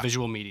yeah. a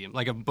visual medium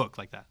like a book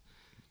like that.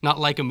 Not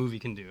like a movie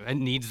can do. It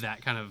needs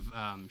that kind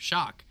of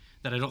shock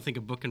that I don't think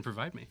a book can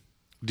provide me.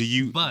 Do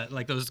you? But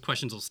like those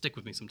questions will stick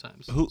with me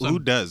sometimes. Who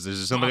does? Is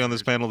there somebody on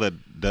this panel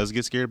that does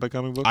get scared by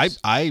comic books?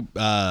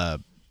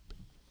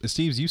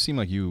 Steve's, you seem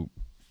like you.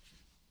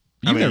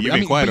 I mean, you've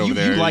been quiet but over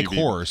there. You like You've been-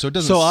 horror, so it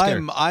doesn't. So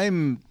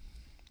scare.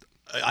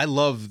 I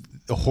love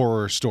the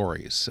horror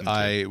stories.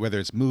 Whether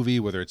it's movie,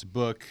 whether it's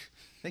book.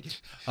 Thank you.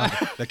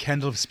 The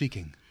Candle of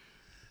Speaking.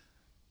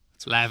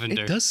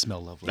 Lavender. It does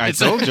smell lovely. I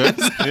told you.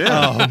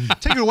 Yeah.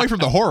 Take it away from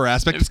the horror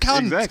aspect. This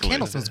Exactly.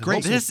 candle smells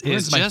great. This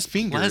is Burns my just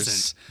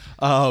fingers.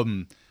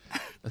 pleasant.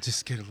 Let's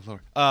just get a little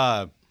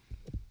lower.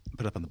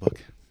 Put it up on the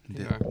book.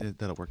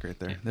 That'll work right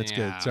there. That's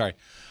Yeah. good.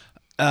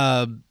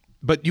 Sorry.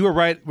 But you were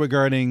right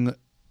regarding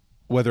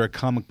whether a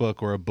comic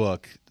book or a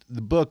book.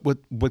 The book,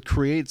 what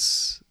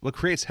creates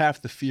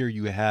half the fear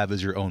you have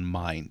is your own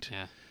mind.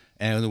 Yeah.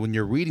 And when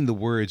you're reading the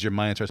words, your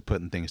mind starts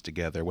putting things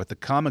together. With the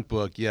comic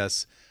book,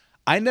 yes,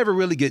 I never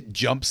really get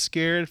jump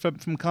scared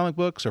from comic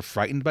books or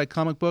frightened by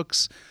comic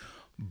books,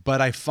 but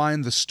I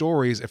find the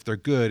stories, if they're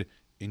good,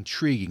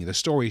 intriguing. The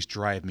stories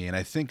drive me, and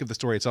I think of the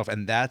story itself,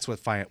 and that's what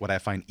I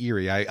find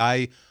eerie.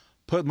 I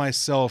put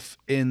myself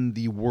in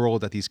the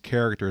world that these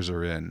characters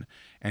are in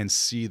and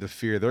see the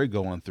fear they're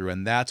going through,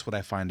 and that's what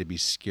I find to be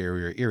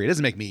scary or eerie. It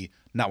doesn't make me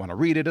not want to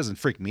read it. It doesn't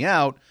freak me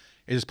out.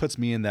 It just puts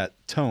me in that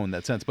tone,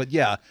 that sense. But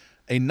yeah,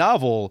 a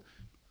novel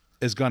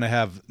is going to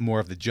have more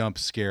of the jump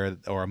scare,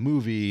 or a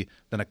movie,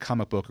 than a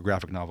comic book or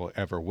graphic novel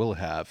ever will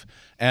have.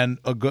 And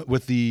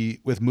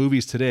with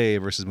movies today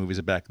versus movies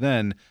back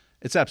then,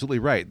 it's absolutely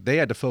right. They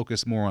had to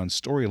focus more on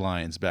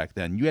storylines back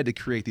then. You had to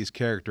create these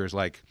characters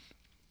like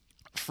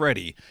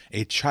Freddy,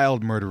 a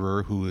child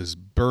murderer who is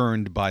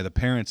burned by the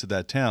parents of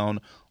that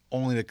town,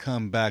 only to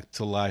come back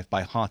to life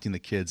by haunting the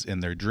kids in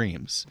their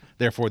dreams.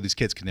 Therefore, these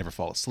kids can never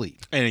fall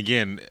asleep. And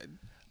again,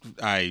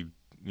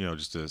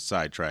 just to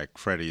sidetrack,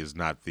 Freddy is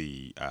not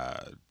the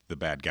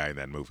bad guy in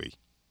that movie.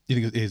 You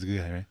think he's a good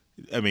guy, right?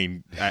 I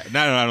mean, I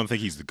don't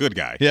think he's the good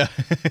guy. Yeah.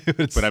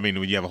 But I mean,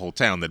 when you have a whole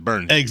town that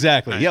burns,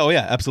 Exactly. Yeah. Oh,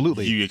 yeah.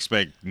 Absolutely. you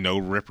expect no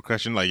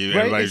repercussion. Like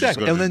everybody's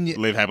exactly. just And going then to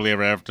live happily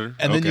ever after.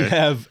 And then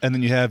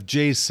you have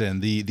Jason,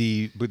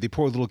 the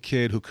poor little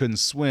kid who couldn't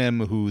swim,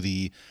 who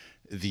the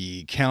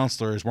the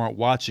counselors weren't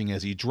watching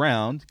as he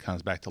drowned,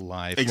 comes back to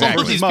life. Exactly.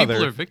 All of His these mother.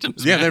 people are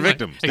victims. Yeah, man. they're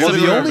victims. Except Well,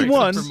 They're the for- only except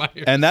one, for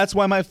Myers. and that's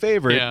why my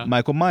favorite, Yeah.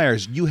 Michael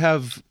Myers. You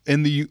have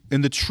in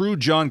the true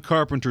John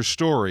Carpenter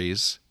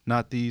stories,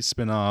 not the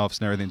spin-offs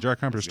and everything. John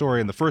Carpenter story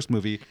in the first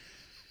movie,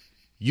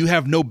 you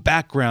have no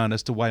background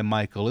as to why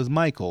Michael is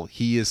Michael.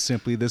 He is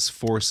simply this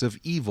force of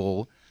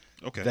evil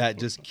Okay. that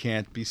just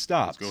can't be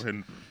stopped. Go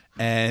ahead.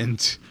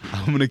 And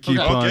I'm gonna keep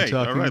on Okay.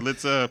 talking. All right.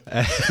 Let's.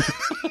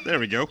 There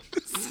we go.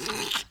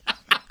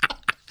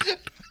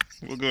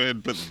 We'll go ahead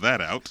and put that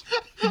out.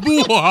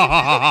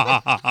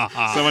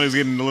 Somebody's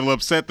getting a little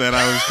upset that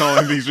I was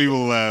calling these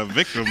people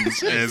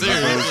victims as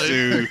opposed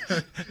to.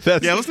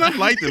 That's, Yeah, let's not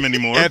light them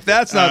anymore. if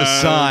that's not a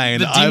sign,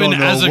 The I demon don't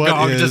know what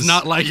Azagog is. does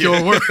not like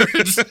your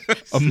words.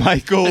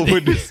 Michael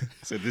would.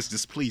 So this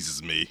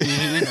displeases me.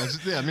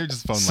 Maybe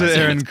just phone Sir lines.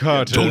 Aaron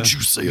Carter.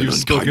 say You've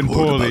spoken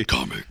poorly.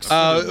 comics.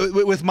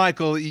 With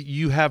Michael,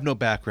 you have no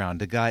background.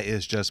 The guy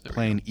is just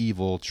plain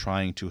evil,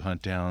 trying to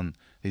hunt down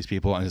these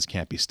people, and just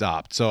can't be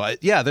stopped. So,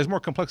 yeah, there's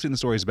more complexity in the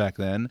stories back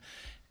then.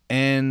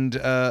 And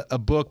a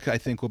book, I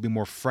think, will be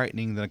more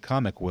frightening than a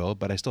comic will,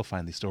 but I still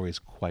find these stories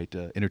quite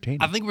entertaining.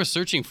 I think we're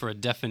searching for a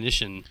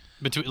definition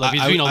between all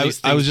I- these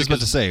things. I was just about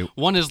because to say-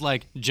 one is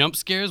like jump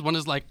scares, one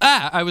is like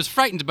I was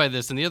frightened by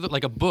this, and the other,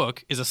 like a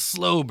book, is a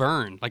slow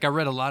burn. Like I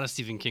read a lot of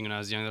Stephen King when I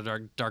was young.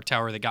 The Dark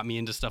Tower that got me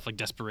into stuff like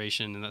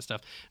desperation and that stuff.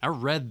 I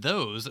read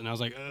those, and I was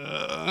like,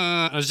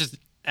 I was just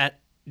at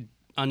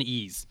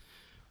unease.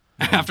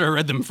 After I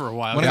read them for a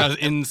while, because I was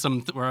in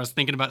some where I was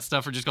thinking about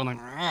stuff or just going like,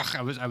 ugh,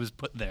 I was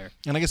put there.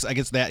 And I guess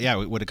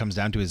that what it comes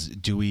down to is,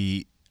 do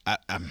we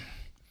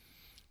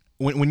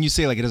when you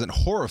say like it doesn't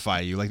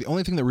horrify you, like the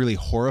only thing that really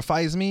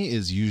horrifies me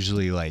is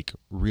usually like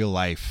real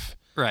life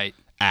Right.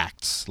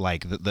 acts,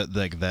 like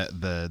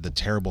the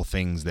terrible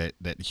things that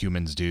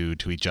humans do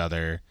to each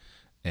other,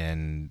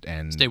 and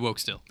Stay woke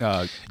still.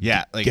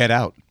 yeah, like Get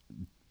Out.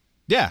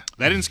 yeah.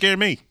 That didn't scare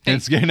me.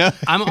 And scare no.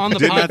 I'm on the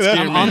Did not scare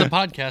I'm on me. the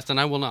podcast, and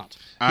I will not.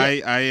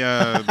 I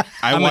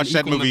I'm watched an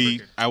that equal movie.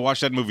 number. I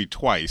watched that movie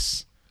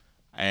twice,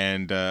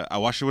 and I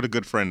watched it with a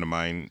good friend of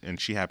mine, and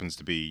she happens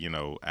to be,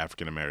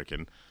 African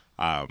American,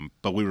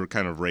 but we were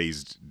kind of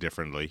raised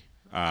differently,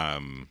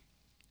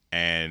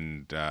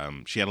 and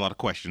she had a lot of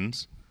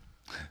questions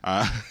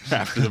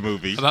after the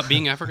movie. About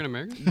being African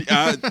American?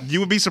 You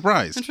would be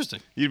surprised.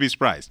 Interesting. You'd be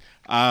surprised.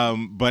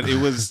 But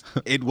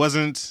it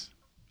wasn't.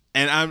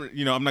 And I'm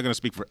not going to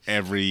speak for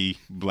every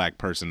black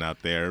person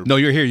out there. No,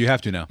 you're here. You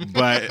have to now.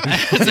 But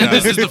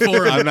This is the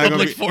forum. I'm not gonna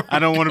Public be, forum. I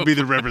don't want to be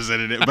the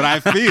representative, but I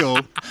feel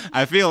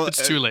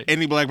It's too late.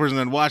 Any black person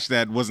that watched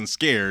that wasn't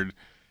scared.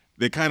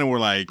 They kind of were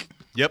like,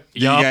 Yep.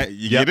 "You,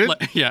 get it?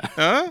 Like, yeah.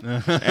 Huh?"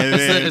 And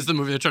then, It's the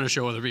movie they're trying to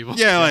show other people.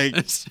 yeah, like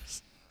It's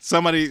just-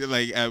 somebody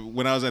like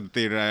when I was at the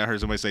theater, I heard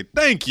somebody say,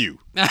 "Thank you,"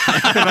 and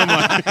I'm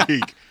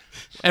like.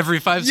 every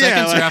 5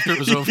 seconds or like- after it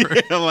was over.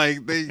 Yeah,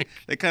 like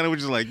they kind of were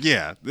just like,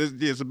 yeah,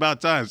 it's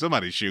about time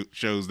somebody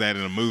shows that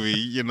in a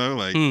movie,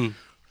 like.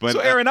 But So,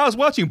 Aaron, I was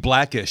watching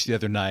Blackish the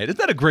other night. Isn't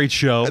that a great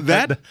show?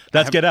 That-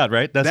 that's Get Out,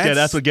 right?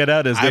 That's what Get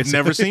Out is. I've basically.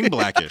 never seen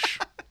Blackish.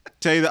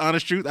 Tell you the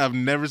honest truth, I've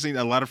never seen.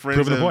 A lot of friends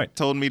Proving the have point.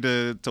 told me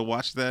to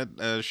watch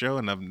that show,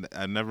 and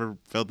I've never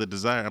felt the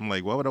desire. I'm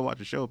like, why would I watch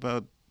a show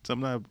about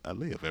something I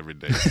live every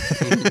day,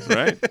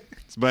 right?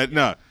 But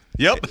no.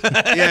 Yep.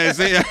 Yeah.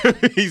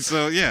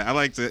 So yeah, I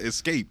like to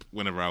escape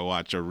whenever I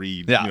watch or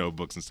read,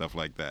 books and stuff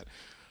like that.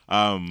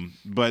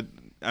 But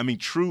I mean,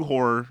 true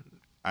horror.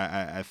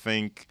 I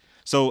think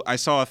so. I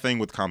saw a thing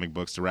with comic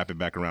books to wrap it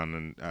back around,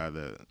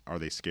 and are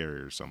they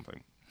scary or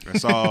something? I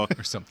saw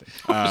or something.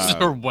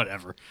 or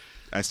whatever.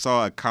 I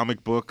saw a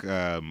comic book,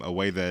 a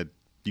way that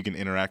you can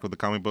interact with the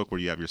comic book where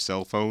you have your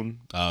cell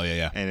phone Oh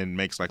yeah. and it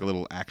makes like a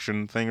little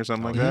action thing or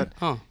something like that.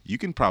 Huh. You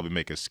can probably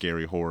make a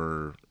scary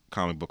horror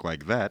comic book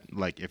like that.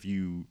 Like if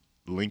you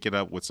link it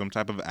up with some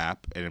type of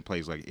app and it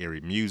plays like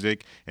eerie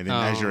music, and then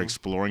as you're Oh.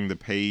 exploring the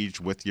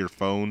page with your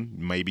phone,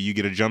 maybe you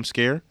get a jump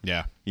scare.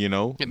 Yeah.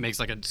 It makes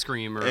like a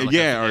scream or like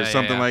or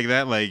something like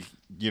that. Like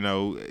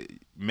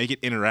make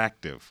it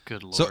interactive.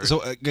 Good lord.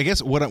 So I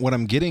guess what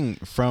I'm getting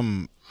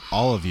from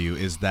all of you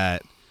is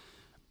that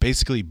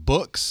basically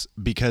books,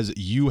 because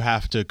you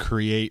have to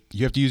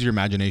use your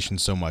imagination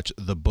so much.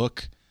 The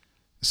book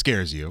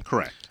scares you.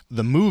 Correct.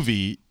 The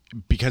movie,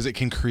 because it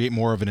can create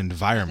more of an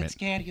environment.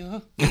 Scare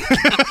you?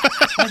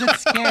 Does it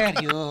scare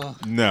you?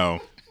 No.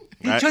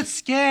 It should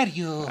scare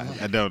you.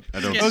 I don't.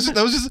 That was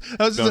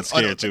just Don't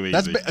scare too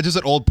That's easy. just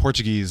an old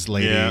Portuguese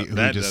lady Yeah, who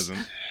that just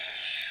doesn't.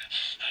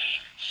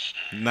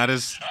 Not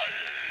as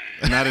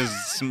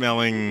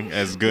smelling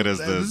as good as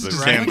the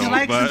Would candle, you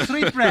like some but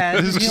sweet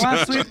bread? Do you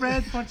want sweet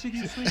bread?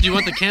 Portuguese sweet do you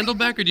want the candle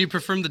back, or do you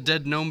prefer the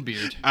dead gnome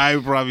beard? I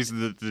probably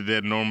said the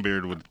dead gnome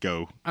beard would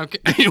go. Okay,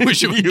 I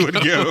wish it would You would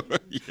go. go.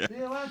 Yeah. Do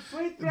you want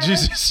sweet bread?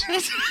 Jesus. Do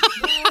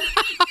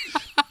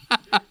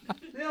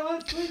you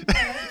want sweet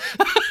bread?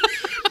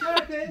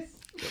 Curtis,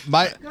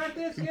 My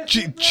Curtis, get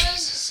Je- sweet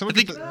bread?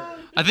 Jesus.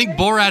 I think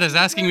Borat is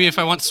asking me if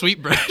I want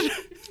sweet bread.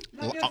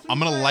 I'm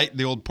gonna light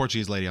the old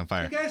Portuguese lady on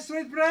fire. Get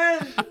sweet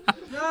bread?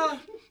 No.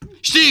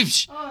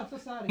 Steve, Oh, I'm so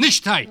sorry.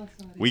 nicht tight.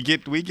 We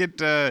get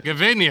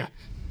Gavenia.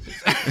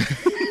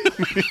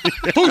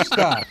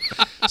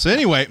 So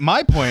anyway,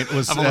 my point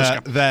was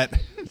Evolution. that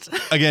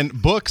again,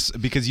 books,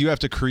 because you have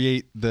to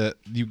create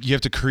you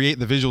have to create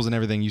the visuals and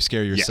everything. You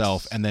scare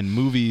yourself, Yes. and then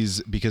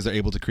movies, because they're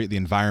able to create the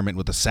environment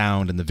with the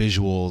sound and the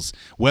visuals,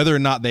 whether or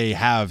not they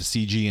have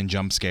CG and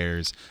jump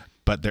scares,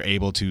 but they're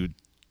able to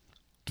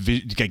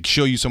like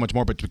show you so much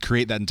more. But to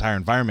create that entire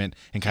environment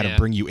and kind Yeah. of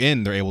bring you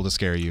in, they're able to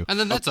scare you. And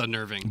then that's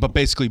unnerving. But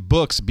basically,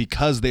 books,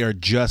 because they are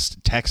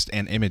just text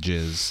and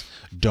images,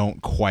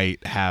 don't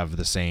quite have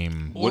the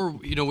same. Or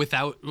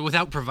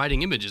without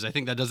providing images, I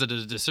think that does it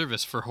a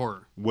disservice for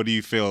horror. What do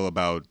you feel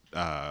about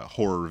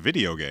horror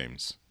video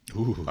games?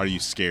 Are you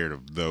scared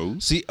of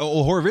those? See,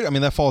 horror video. I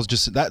mean, that falls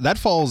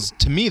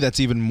to me. That's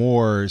even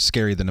more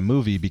scary than a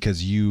movie,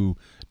 because you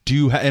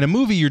do in a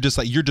movie you're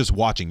just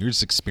watching, you're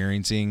just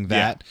experiencing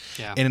that.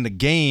 Yeah. And in a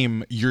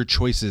game, your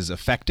choices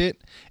affect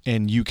it,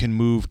 and you can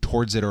move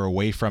towards it or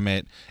away from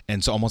it,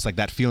 and so almost like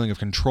that feeling of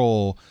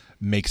control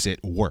makes it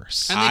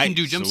worse. And they can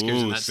do jump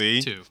scares in that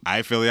see, too.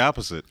 I feel the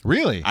opposite.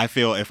 Really? I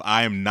feel if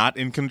I am not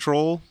in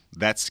control,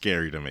 that's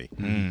scary to me.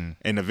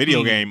 In a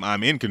video game,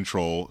 I'm in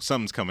control.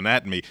 Something's coming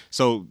at me.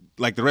 So,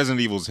 like, the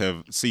Resident Evils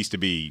have ceased to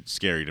be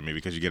scary to me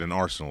because you get an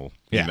arsenal,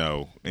 Yeah. you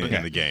know,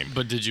 in the game.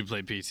 But did you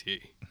play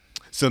PT?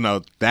 So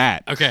no,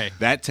 that Okay.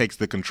 that takes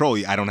the control.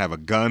 I don't have a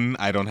gun.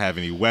 I don't have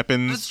any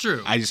weapons. That's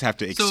true. I just have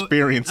to So,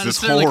 experience not this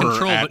necessarily horror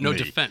control, at but no me.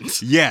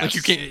 defense. Yes. Like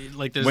you can't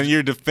like there's When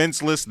you're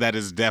defenseless, that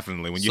is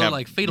definitely when you so have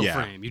like Fatal yeah.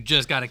 Frame. You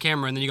just got a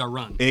camera and then you got to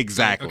run.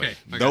 Exactly. Okay,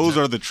 I Those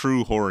gotcha. are the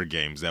true horror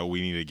games that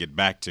we need to get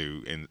back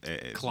to. And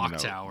Clock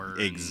Tower.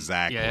 and-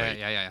 Exactly.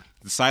 Yeah.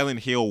 Silent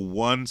Hill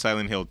 1,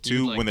 Silent Hill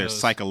 2, like when there's those.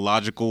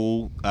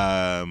 psychological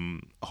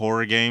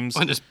horror games.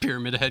 On this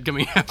pyramid head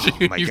coming after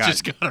you, my you God.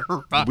 just gotta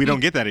run. We don't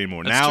get that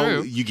anymore. That's Now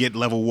true. you get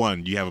level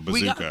 1, you have a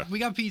We bazooka.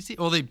 got PT.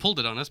 Well, they pulled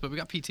it on us, but we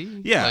got PT.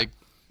 Yeah. Like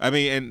I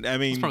mean,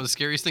 it's probably the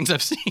scariest things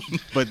I've seen.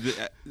 but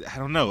I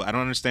don't know. I don't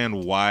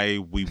understand why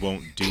we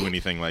won't do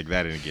anything like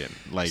that again.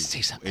 Like,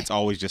 it's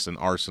always just an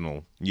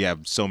arsenal. You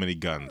have so many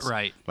guns.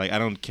 Right. Like, I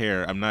don't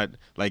care. I'm not,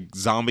 like,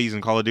 zombies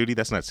in Call of Duty,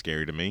 that's not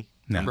scary to me.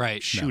 No.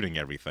 Right. Shooting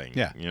everything.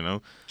 Yeah. You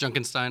know?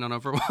 Junkenstein on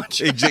Overwatch.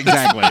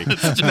 Exactly.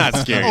 It's not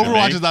scary to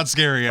Overwatch me. is not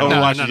scary at all.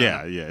 Overwatch, No, no,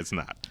 no. yeah, it's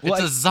not. It's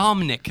a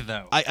Zomnik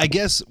though. I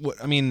guess what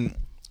I mean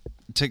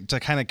to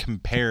kind of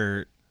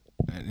compare,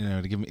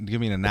 to give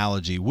me an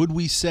analogy, would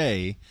we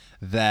say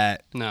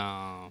that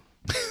No.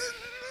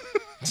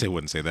 They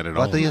wouldn't say that at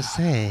all. What do you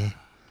say?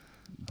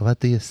 What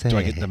do you say?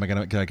 can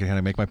I kind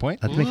of make my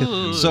point? Let's make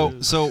it.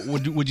 So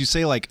would you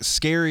say like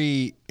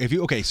scary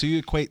so you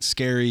equate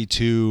scary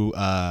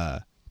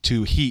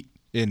to heat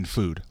in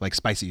food, like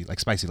spicy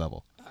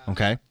level,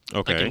 okay?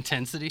 Okay. Like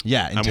intensity.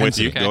 Yeah, I'm with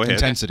intensity. you. Go ahead.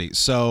 Intensity.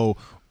 So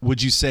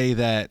would you say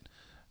that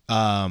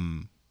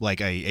like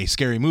a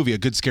scary movie, a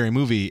good scary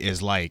movie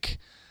is like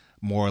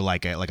more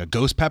like a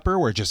ghost pepper,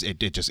 where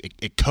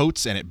it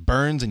coats and it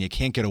burns and you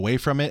can't get away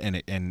from it, and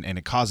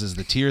it causes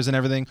the tears and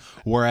everything,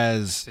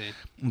 whereas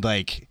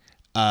like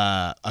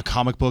a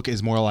comic book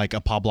is more like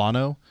a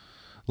poblano.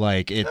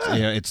 Like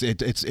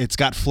it's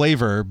got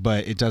flavor,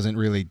 but it doesn't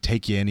really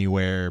take you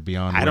anywhere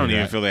beyond. I where don't you're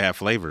even at. feel they have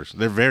flavors.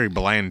 They're very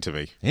bland to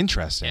me.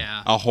 Interesting.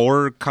 Yeah. A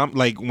horror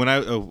like when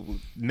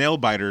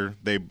Nailbiter,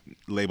 they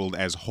labeled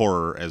as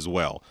horror as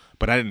well,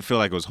 but I didn't feel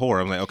like it was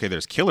horror. I'm like, okay,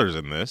 there's killers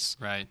in this,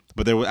 Right.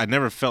 but I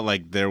never felt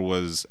like there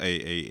was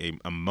a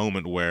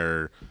moment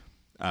where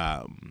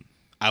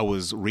I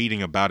was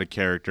reading about a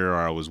character or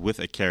I was with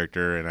a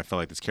character and I felt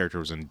like this character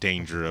was in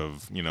danger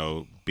of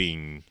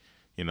being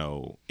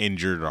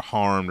injured or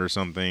harmed or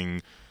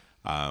something.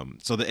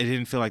 So that it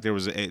didn't feel like there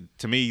was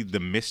to me the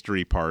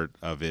mystery part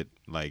of it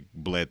like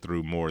bled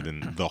through more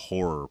than the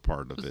horror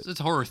part of it. It's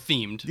horror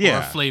themed, Yeah.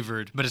 horror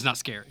flavored, but it's not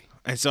scary.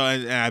 And so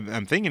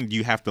I'm thinking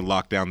you have to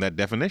lock down that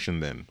definition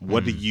then.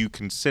 What do you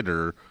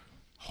consider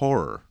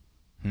horror?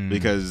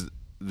 Because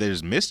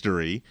there's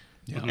mystery,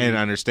 and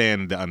I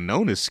understand the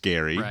unknown is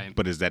scary, Right.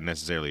 but is that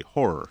necessarily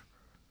horror?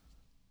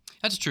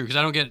 That's true because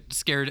I don't get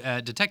scared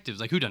at detectives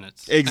like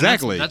whodunnits.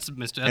 Exactly. And that's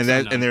mystery. and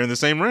That's and they're in the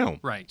same realm.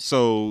 Right.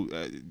 So,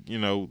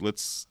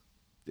 let's.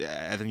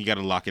 I think you got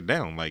to lock it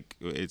down. Like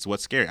it's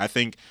what's scary. I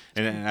think,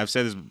 and I've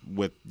said this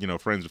with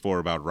friends before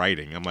about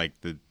writing. I'm like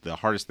the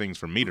hardest things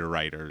for me to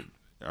write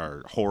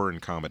are horror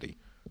and comedy,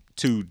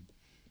 two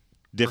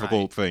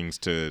difficult things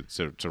to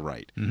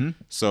write. Mm-hmm.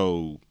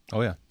 So,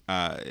 Oh yeah.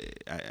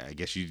 I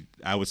guess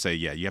I would say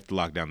you have to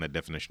lock down that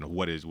definition of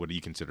what do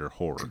you consider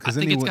horror, I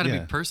think it's got to yeah.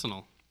 be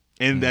personal.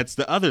 and that's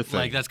the other thing.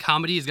 Like that's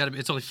comedy.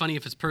 It's only funny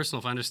if it's personal.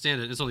 If I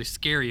understand it, it's only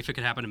scary if it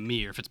could happen to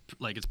me, or if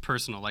it's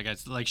personal. Like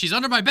it's like she's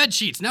under my bed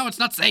sheets. Now it's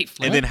not safe.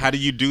 Like, And then how do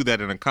you do that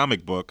in a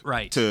comic book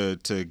Right. to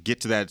get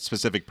to that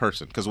specific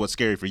person? Because what's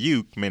scary for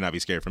you may not be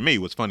scary for me.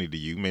 What's funny to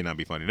you may not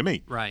be funny to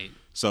me. right.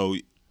 So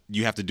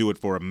you have to do it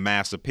for a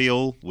mass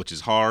appeal, which is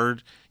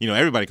hard.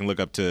 Everybody can look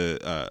up to,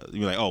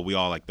 you're like, oh, we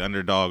all like the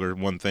underdog or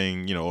one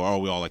thing,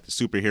 or we all like the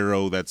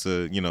superhero. That's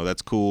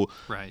that's cool.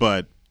 Right.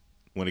 But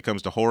when it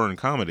comes to horror and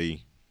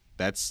comedy,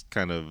 that's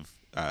kind of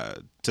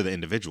to the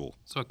individual.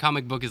 So a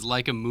comic book is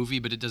like a movie,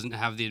 but it doesn't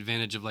have the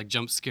advantage of like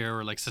jump scare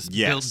or like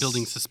Yes.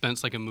 building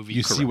suspense like a movie.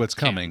 You see what's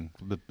can. coming.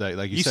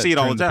 Like you You said, see it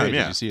all turn the time, pages,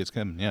 yeah. You see it's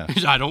coming, yeah.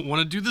 I don't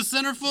want to do the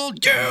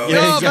centerfold.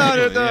 Yeah,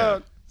 exactly. Yeah.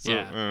 So,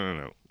 Yeah. I don't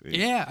know.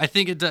 Yeah, I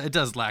think it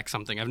does lack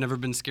something. I've never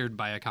been scared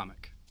by a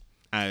comic.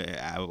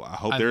 I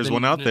hope I've there's been-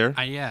 one out there.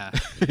 Yeah.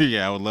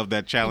 Yeah, I would love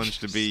that challenge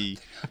to be.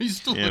 You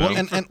still You know?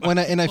 Well,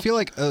 and I feel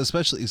like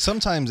especially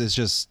sometimes it's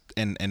just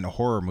in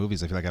horror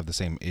movies I feel like I have the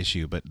same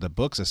issue, but the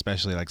books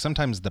especially, like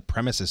sometimes the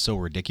premise is so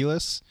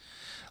ridiculous.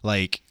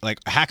 Like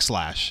hack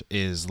slash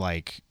is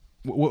like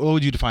what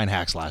would you define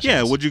hack slash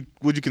Yeah, as? would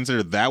you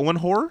consider that one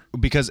horror?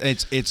 Because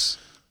it's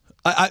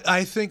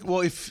I think, well,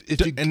 if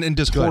you, and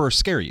does Go ahead. horror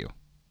scare you?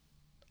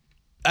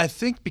 I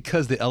think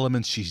because the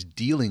elements she's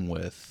dealing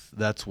with,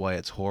 that's why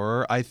it's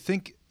horror. I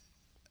think,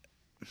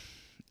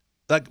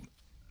 like,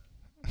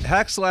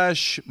 Hack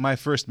Slash, My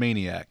First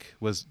Maniac,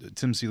 was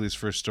Tim Seeley's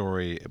first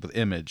story with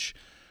Image.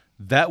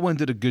 That one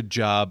did a good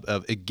job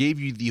of, it gave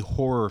you the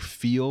horror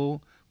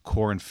feel,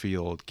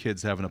 cornfield,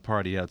 kids having a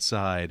party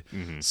outside,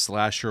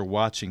 slasher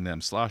watching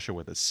them, slasher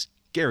with a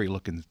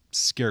scary-looking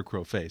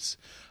scarecrow face.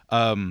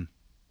 And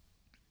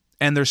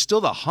there's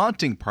still the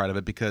haunting part of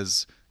it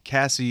because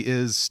Cassie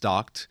is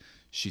stalked,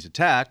 she's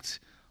attacked,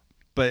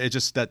 but it's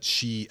just that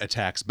she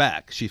attacks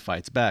back. She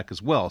fights back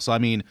as well. So, I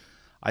mean,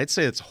 I'd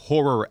say it's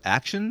horror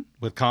action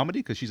with comedy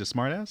because she's a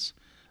smartass.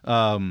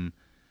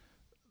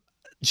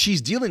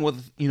 She's dealing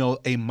with,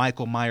 a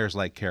Michael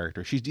Myers-like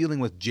character. She's dealing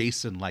with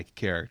Jason-like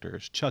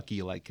characters,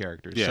 Chucky-like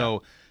characters. Yeah.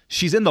 So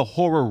she's in the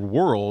horror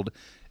world.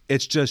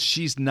 It's just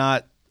she's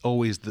not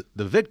always the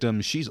victim.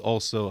 She's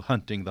also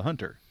hunting the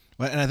hunter.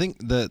 Well, and I think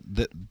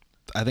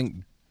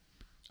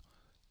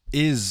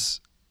is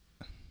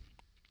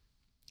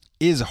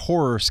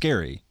horror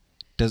scary?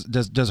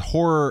 Does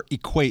horror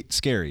equate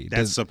scary?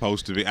 That's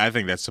supposed to be. I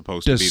think that's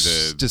supposed to be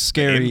the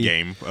scary end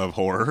game of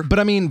horror. But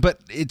I mean,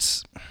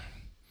 it's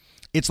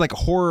like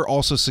horror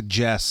also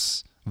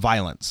suggests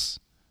violence.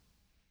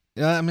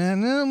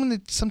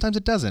 Sometimes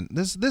it doesn't.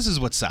 This is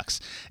what sucks.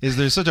 Is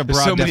there's such a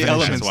broad so many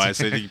definition. That's why I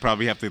said you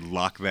probably have to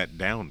lock that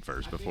down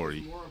first before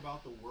it's you. more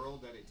about the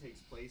world that it takes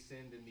place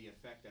in than the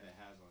effect that it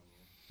has on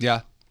you.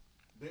 Yeah.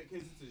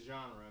 Because it's a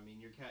genre. I mean,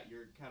 you're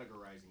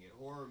categorizing it.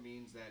 Horror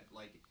means that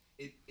like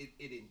it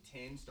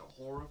intends to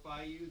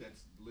horrify you.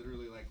 That's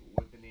literally like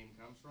what the name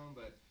comes from.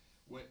 But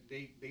when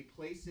they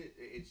place it,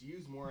 it's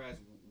used more as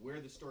where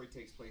the story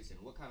takes place in,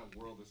 what kind of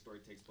world the story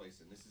takes place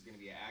in. This is going to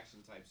be an action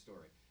type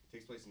story. It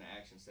takes place in an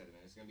action setting.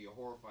 It's going to be a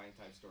horrifying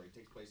type story. It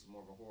takes place in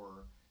more of a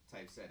horror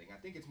type setting. I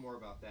think it's more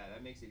about that.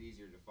 That makes it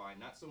easier to define.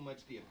 Not so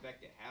much the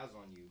effect it has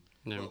on you,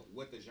 No. but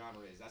what the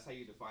genre is. That's how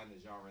you define the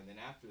genre. And then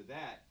after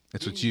that,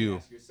 That's then what you you- can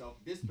ask yourself,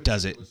 this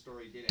Does it- particular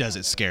story did Does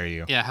have it that scare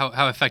effect. you? Yeah,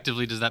 how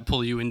effectively does that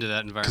pull you into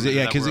that environment?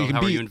 Yeah, because it can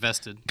how are be- you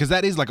invested? Because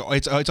that is like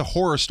it's a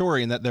horror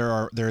story in that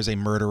there is a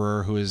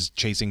murderer who is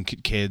chasing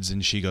kids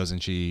and she goes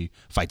and she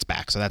fights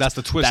back. So that's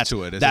the twist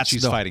to it, is that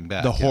she's fighting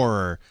back, The yeah.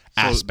 horror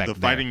So aspect. the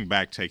there. fighting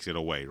back takes it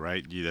away,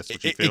 right? That's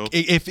what you feel.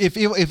 If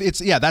it's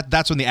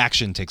that's when the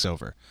action takes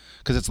over,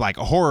 because it's like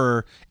a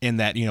horror in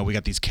that we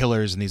got these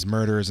killers and these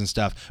murderers and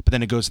stuff, but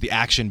then it goes to the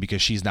action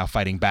because she's now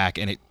fighting back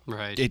and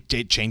Right.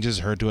 it changes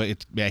her to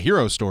a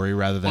hero story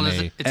rather than Well,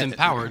 a. it's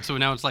empowered, so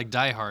now it's like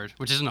Die Hard,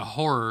 which isn't a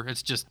horror.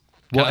 It's just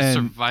Well, kind of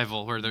and-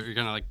 survival where you're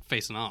kind of like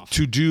facing off.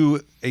 To do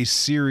a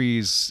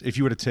series, if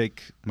you were to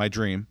take my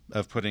dream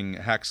of putting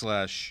Hack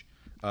Slash,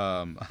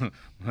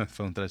 my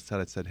phone thought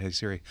it said, "Hey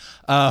Siri,"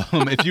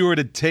 if you were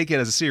to take it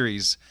as a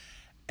series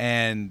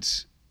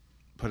and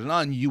put it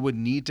on, you would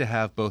need to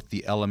have both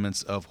the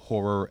elements of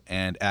horror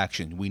and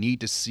action. We need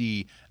to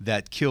see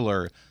that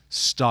killer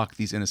stalk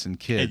these innocent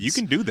kids. And you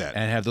can do that.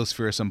 and have those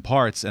fearsome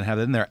parts and have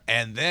it in there,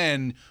 and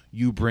then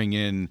you bring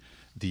in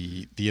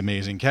the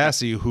amazing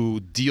Cassie who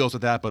deals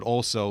with that, but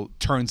also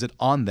turns it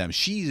on them.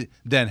 She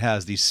then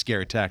has the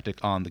scare tactic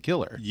on the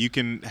killer.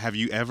 Have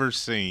you ever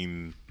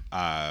seen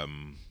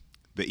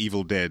the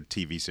Evil Dead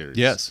TV series?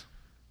 Yes.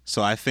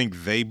 So I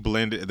think they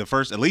blended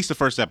at least the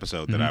first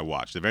episode that I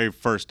watched, the very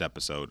first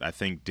episode, I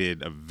think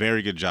did a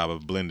very good job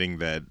of blending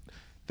that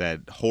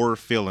horror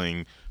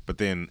feeling, but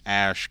then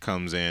Ash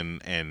comes in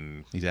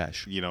and He's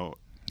Ash. he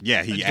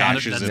That's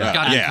ashes that's it up.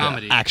 gotta be Yeah.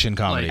 comedy. Action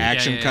comedy.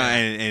 Action Yeah.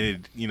 and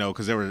it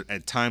because there were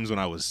at times when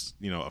I was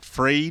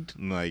afraid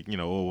and like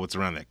what's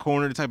around that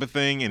corner type of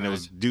thing, and it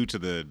was due to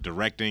the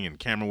directing and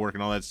camera work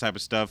and all that type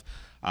of stuff.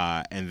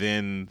 And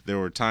then there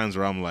were times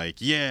where I'm like,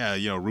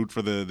 root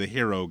for the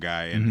hero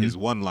guy and his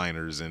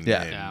one-liners and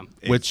Yeah. and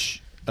it's-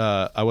 Which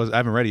I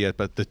haven't read it yet,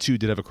 but the two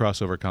did have a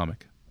crossover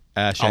comic.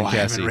 Ash and I Cassie.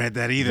 haven't read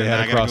that either. They Now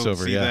had I a gotta go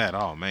crossover. see Yeah. that.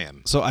 Oh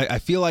man. So I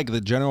feel like the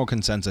general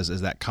consensus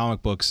is that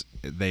comic books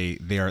they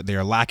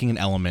are lacking an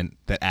element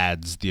that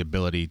adds the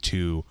ability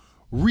to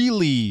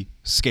really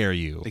scare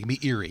you. They can be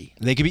eerie.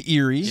 They can be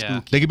eerie.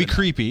 Yeah. They can be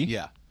creepy.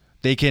 Yeah.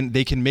 They can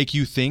make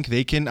you think.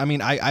 They can. I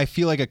mean, I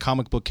feel like a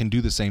comic book can do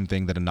the same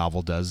thing that a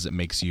novel does. It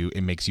makes you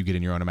get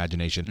in your own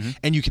imagination,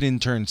 and you can in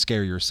turn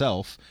scare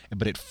yourself.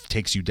 But it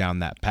takes you down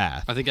that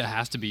path. I think it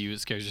has to be you that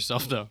scares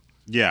yourself, though.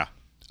 Yeah.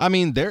 I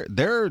mean, there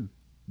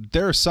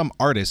there are some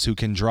artists who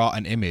can draw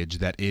an image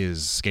that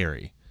is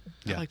scary.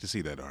 I'd like to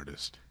see that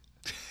artist.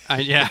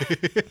 Yeah.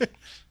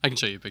 I can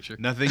show you a picture.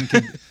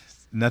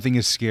 Nothing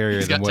is scarier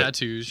He's than got what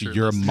tattoos, your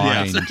shirtless.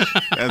 mind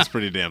That's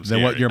pretty damn scary.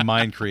 than what your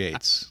mind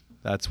creates.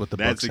 That's what the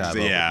That's books have.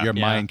 yeah. Your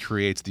Yeah. mind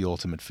creates the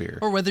ultimate fear.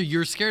 Or whether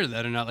you're scared of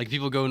that or not. Like,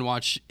 people go and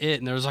watch it,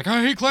 and they're just like,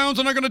 I hate clowns,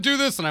 I'm not going to do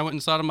this. And I went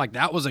and saw it. I'm like,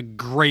 that was a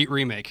great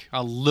remake.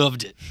 I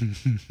loved it.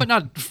 But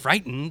not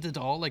frightened at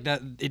all. Like,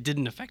 that, it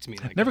didn't affect me.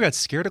 Like Never that. got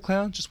scared of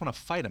clowns. Just want to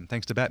fight them.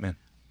 Thanks to Batman.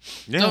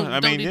 Yeah, Don't I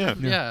mean, need yeah.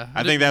 to- yeah.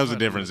 I think that was the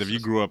difference. If you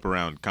grew up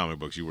around comic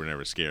books, you were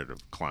never scared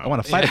of clowns. I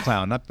want to fight a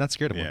clown. Not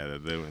scared of one. Yeah,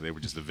 they were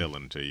just a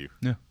villain to you.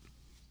 Yeah.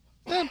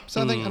 Yeah,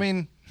 so I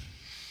mean,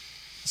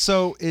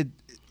 so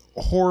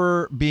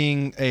horror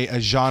being a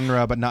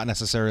genre, but not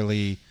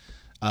necessarily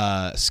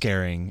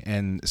scaring,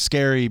 and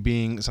scary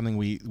being something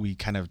we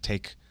kind of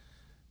take.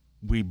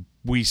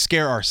 We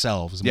scare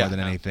ourselves more Yeah. than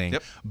anything.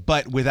 Yep.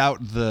 But without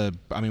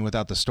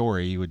the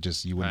story, you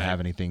wouldn't Right. have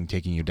anything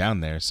taking you down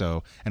there.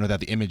 So, and without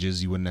the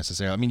images, you wouldn't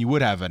necessarily. I mean, you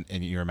would have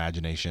in your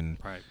imagination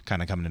Right.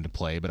 kind of coming into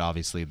play, but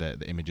obviously the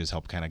images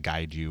help kind of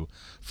guide you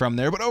from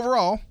there. But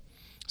overall,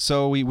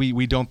 so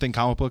we don't think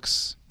comic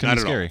books can Not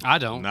be at scary. I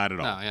don't. Not at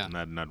all. No, yeah.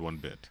 Not one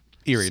bit.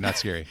 Eerie, not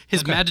scary.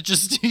 His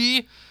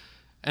Majesty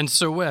and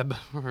Sir Webb,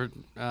 or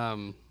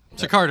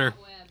Sir Carter.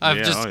 I've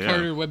Yeah, just oh, yeah.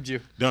 Carter webbed you.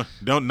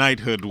 Don't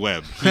knighthood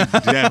Webb. He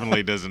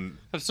definitely doesn't.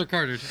 I've Sir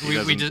Carter.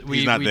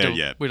 He's not there don't,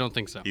 yet. We don't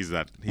think so. He's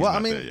not Well, I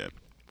mean- there yet.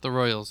 The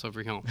Royals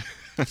over here.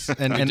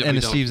 And We and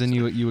don't. Steve's and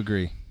you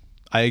agree.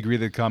 I agree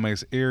that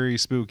comics eerie,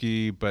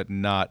 spooky, but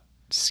not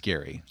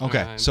scary.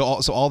 Okay, Alright. so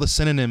all the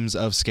synonyms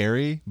of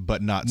scary,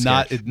 but not scary.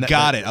 Not- it-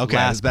 got that it. Okay,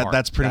 last part,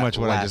 that's pretty that much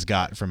what I last just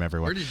got from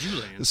everyone. Where did you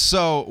land?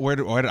 So where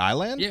did I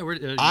land? Yeah,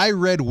 I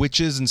read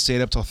Witches and stayed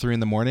up till 3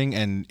 a.m.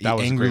 and That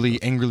was a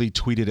great angrily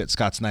tweeted at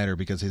Scott Snyder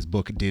because his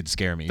book did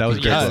scare me. That was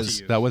a great because,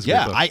 book. That was a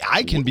yeah, great book.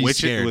 I can be Which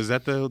scared was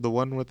that the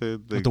one with the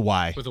with the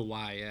Y. with a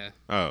Y, yeah.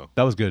 Oh,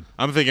 That was good.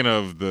 I'm thinking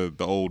of the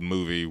old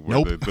movie. Where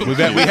Nope. The, We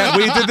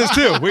did this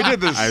too. We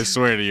did this. I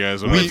swear to you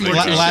guys. When I We was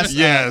thinking. last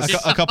yes,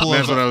 a couple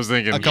that's of what I was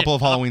thinking. a couple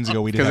of Halloweens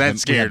ago we did because have that them,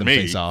 scared them me.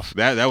 face off.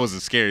 That was a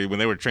scary when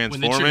they were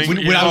transforming.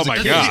 When I was oh a my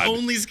kid. That's god! the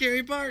only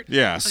scary part.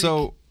 Yeah.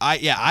 So I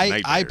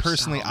Nightmares.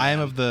 personally I am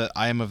of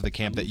the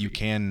camp that you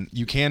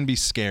can be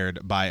scared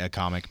by a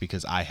comic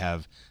because I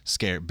have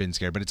been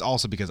scared, but it's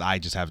also because I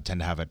just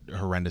tend to have a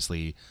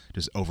horrendously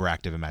just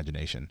overactive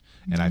imagination,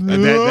 and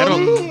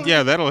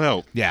that'll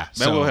help. yeah that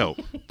so will help.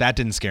 That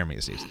didn't scare me,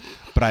 Steve,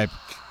 but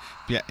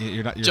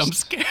you're not Jump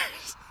scares.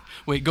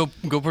 Wait, go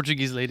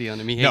Portuguese lady on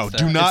him. He hates No, that.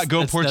 do not That's- go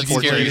that's Portuguese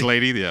scary. Portuguese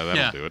lady. Yeah, that'll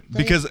Yeah. do it.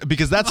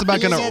 because that's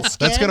about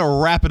that's gonna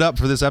wrap it up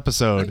for this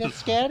episode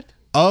Scared?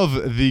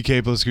 of the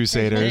K Plus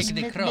Crusaders.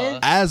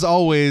 As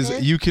always,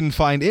 you can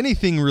find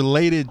anything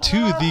related to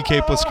the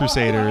K Plus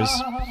Crusaders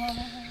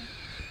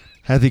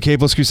at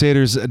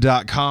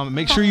thekpluscrusaders.com.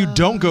 Make sure you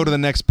don't go to the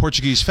next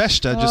Portuguese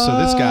festa just so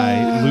this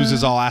guy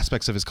loses all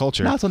aspects of his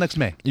culture. Not until next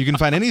May. You can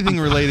find anything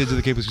related to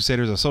the K Plus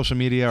Crusaders on social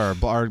media, our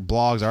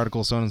blogs,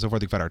 articles, so on and so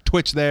forth. You can find our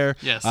Twitch there.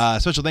 Yes.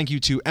 Special thank you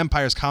to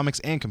Empires Comics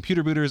and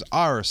Computer Booters,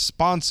 our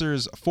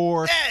sponsors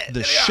for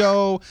the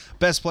show.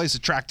 Best place to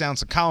track down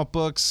some comic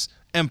books.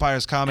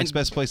 Empires Comics, And-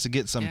 best place to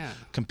get some yeah.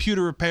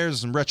 computer repairs,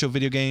 some retro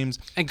video games.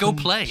 And go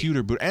play.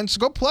 Computer boot. And so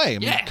go play. I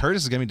mean, Yeah.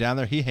 Curtis is going to be down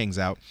there. He hangs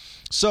out.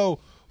 So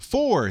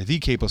for the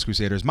K Plus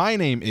Crusaders, my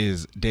name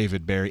is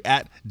David Barry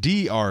at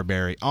Dr.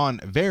 Barry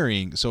on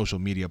varying social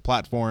media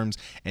platforms.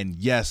 And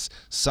yes,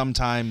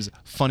 sometimes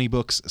funny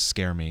books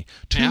scare me.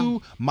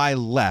 To my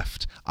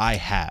left, I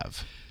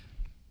have.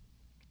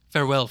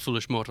 Farewell,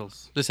 foolish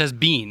mortals. This has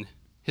been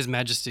His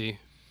Majesty,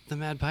 the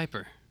Mad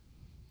Piper.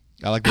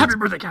 I like that. Happy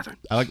birthday, Catherine.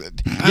 I like that.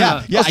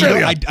 Yeah,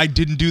 yeah. I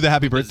didn't do the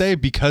happy birthday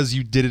because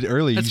you did it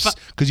early. That's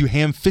Because you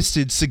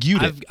ham-fisted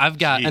Segued it. I've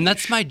got, and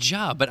that's my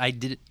job, but I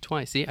did it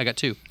twice. See, I got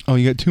two. Oh,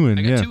 you got two in.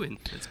 I got yeah. two in.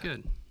 That's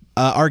good.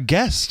 Our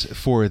guest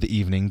for the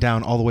evening,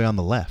 down all the way on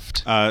the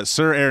left.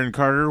 Sir Aaron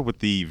Carter with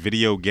the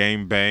Video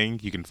Game Bang.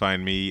 You can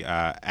find me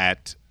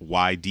at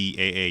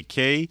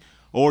YDAAK,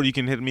 or you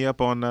can hit me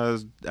up on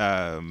the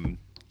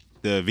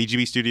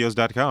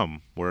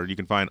VGBstudios.com, where you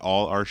can find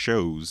all our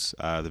shows,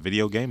 the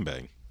Video Game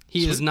Bang.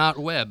 He is not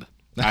Webb.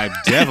 I'm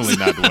definitely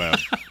not Webb.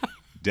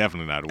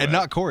 Definitely not Webb. And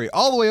not Corey.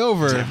 All the way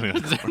over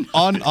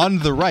on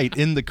the right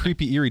in the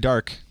creepy, eerie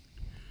dark.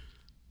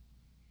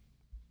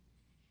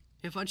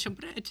 If I some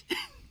bread.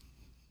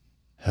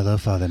 Hello,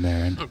 Father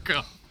Marin. Oh,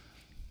 God.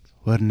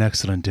 What an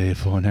excellent day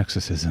for an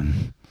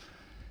exorcism.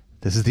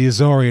 This is the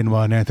Azorian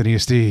one, Anthony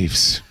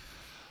Steves.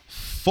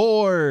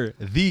 For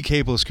the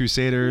K Plus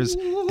Crusaders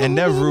and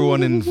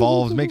everyone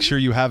involved, make sure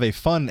you have a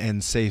fun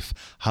and safe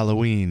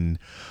Halloween.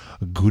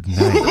 Good night.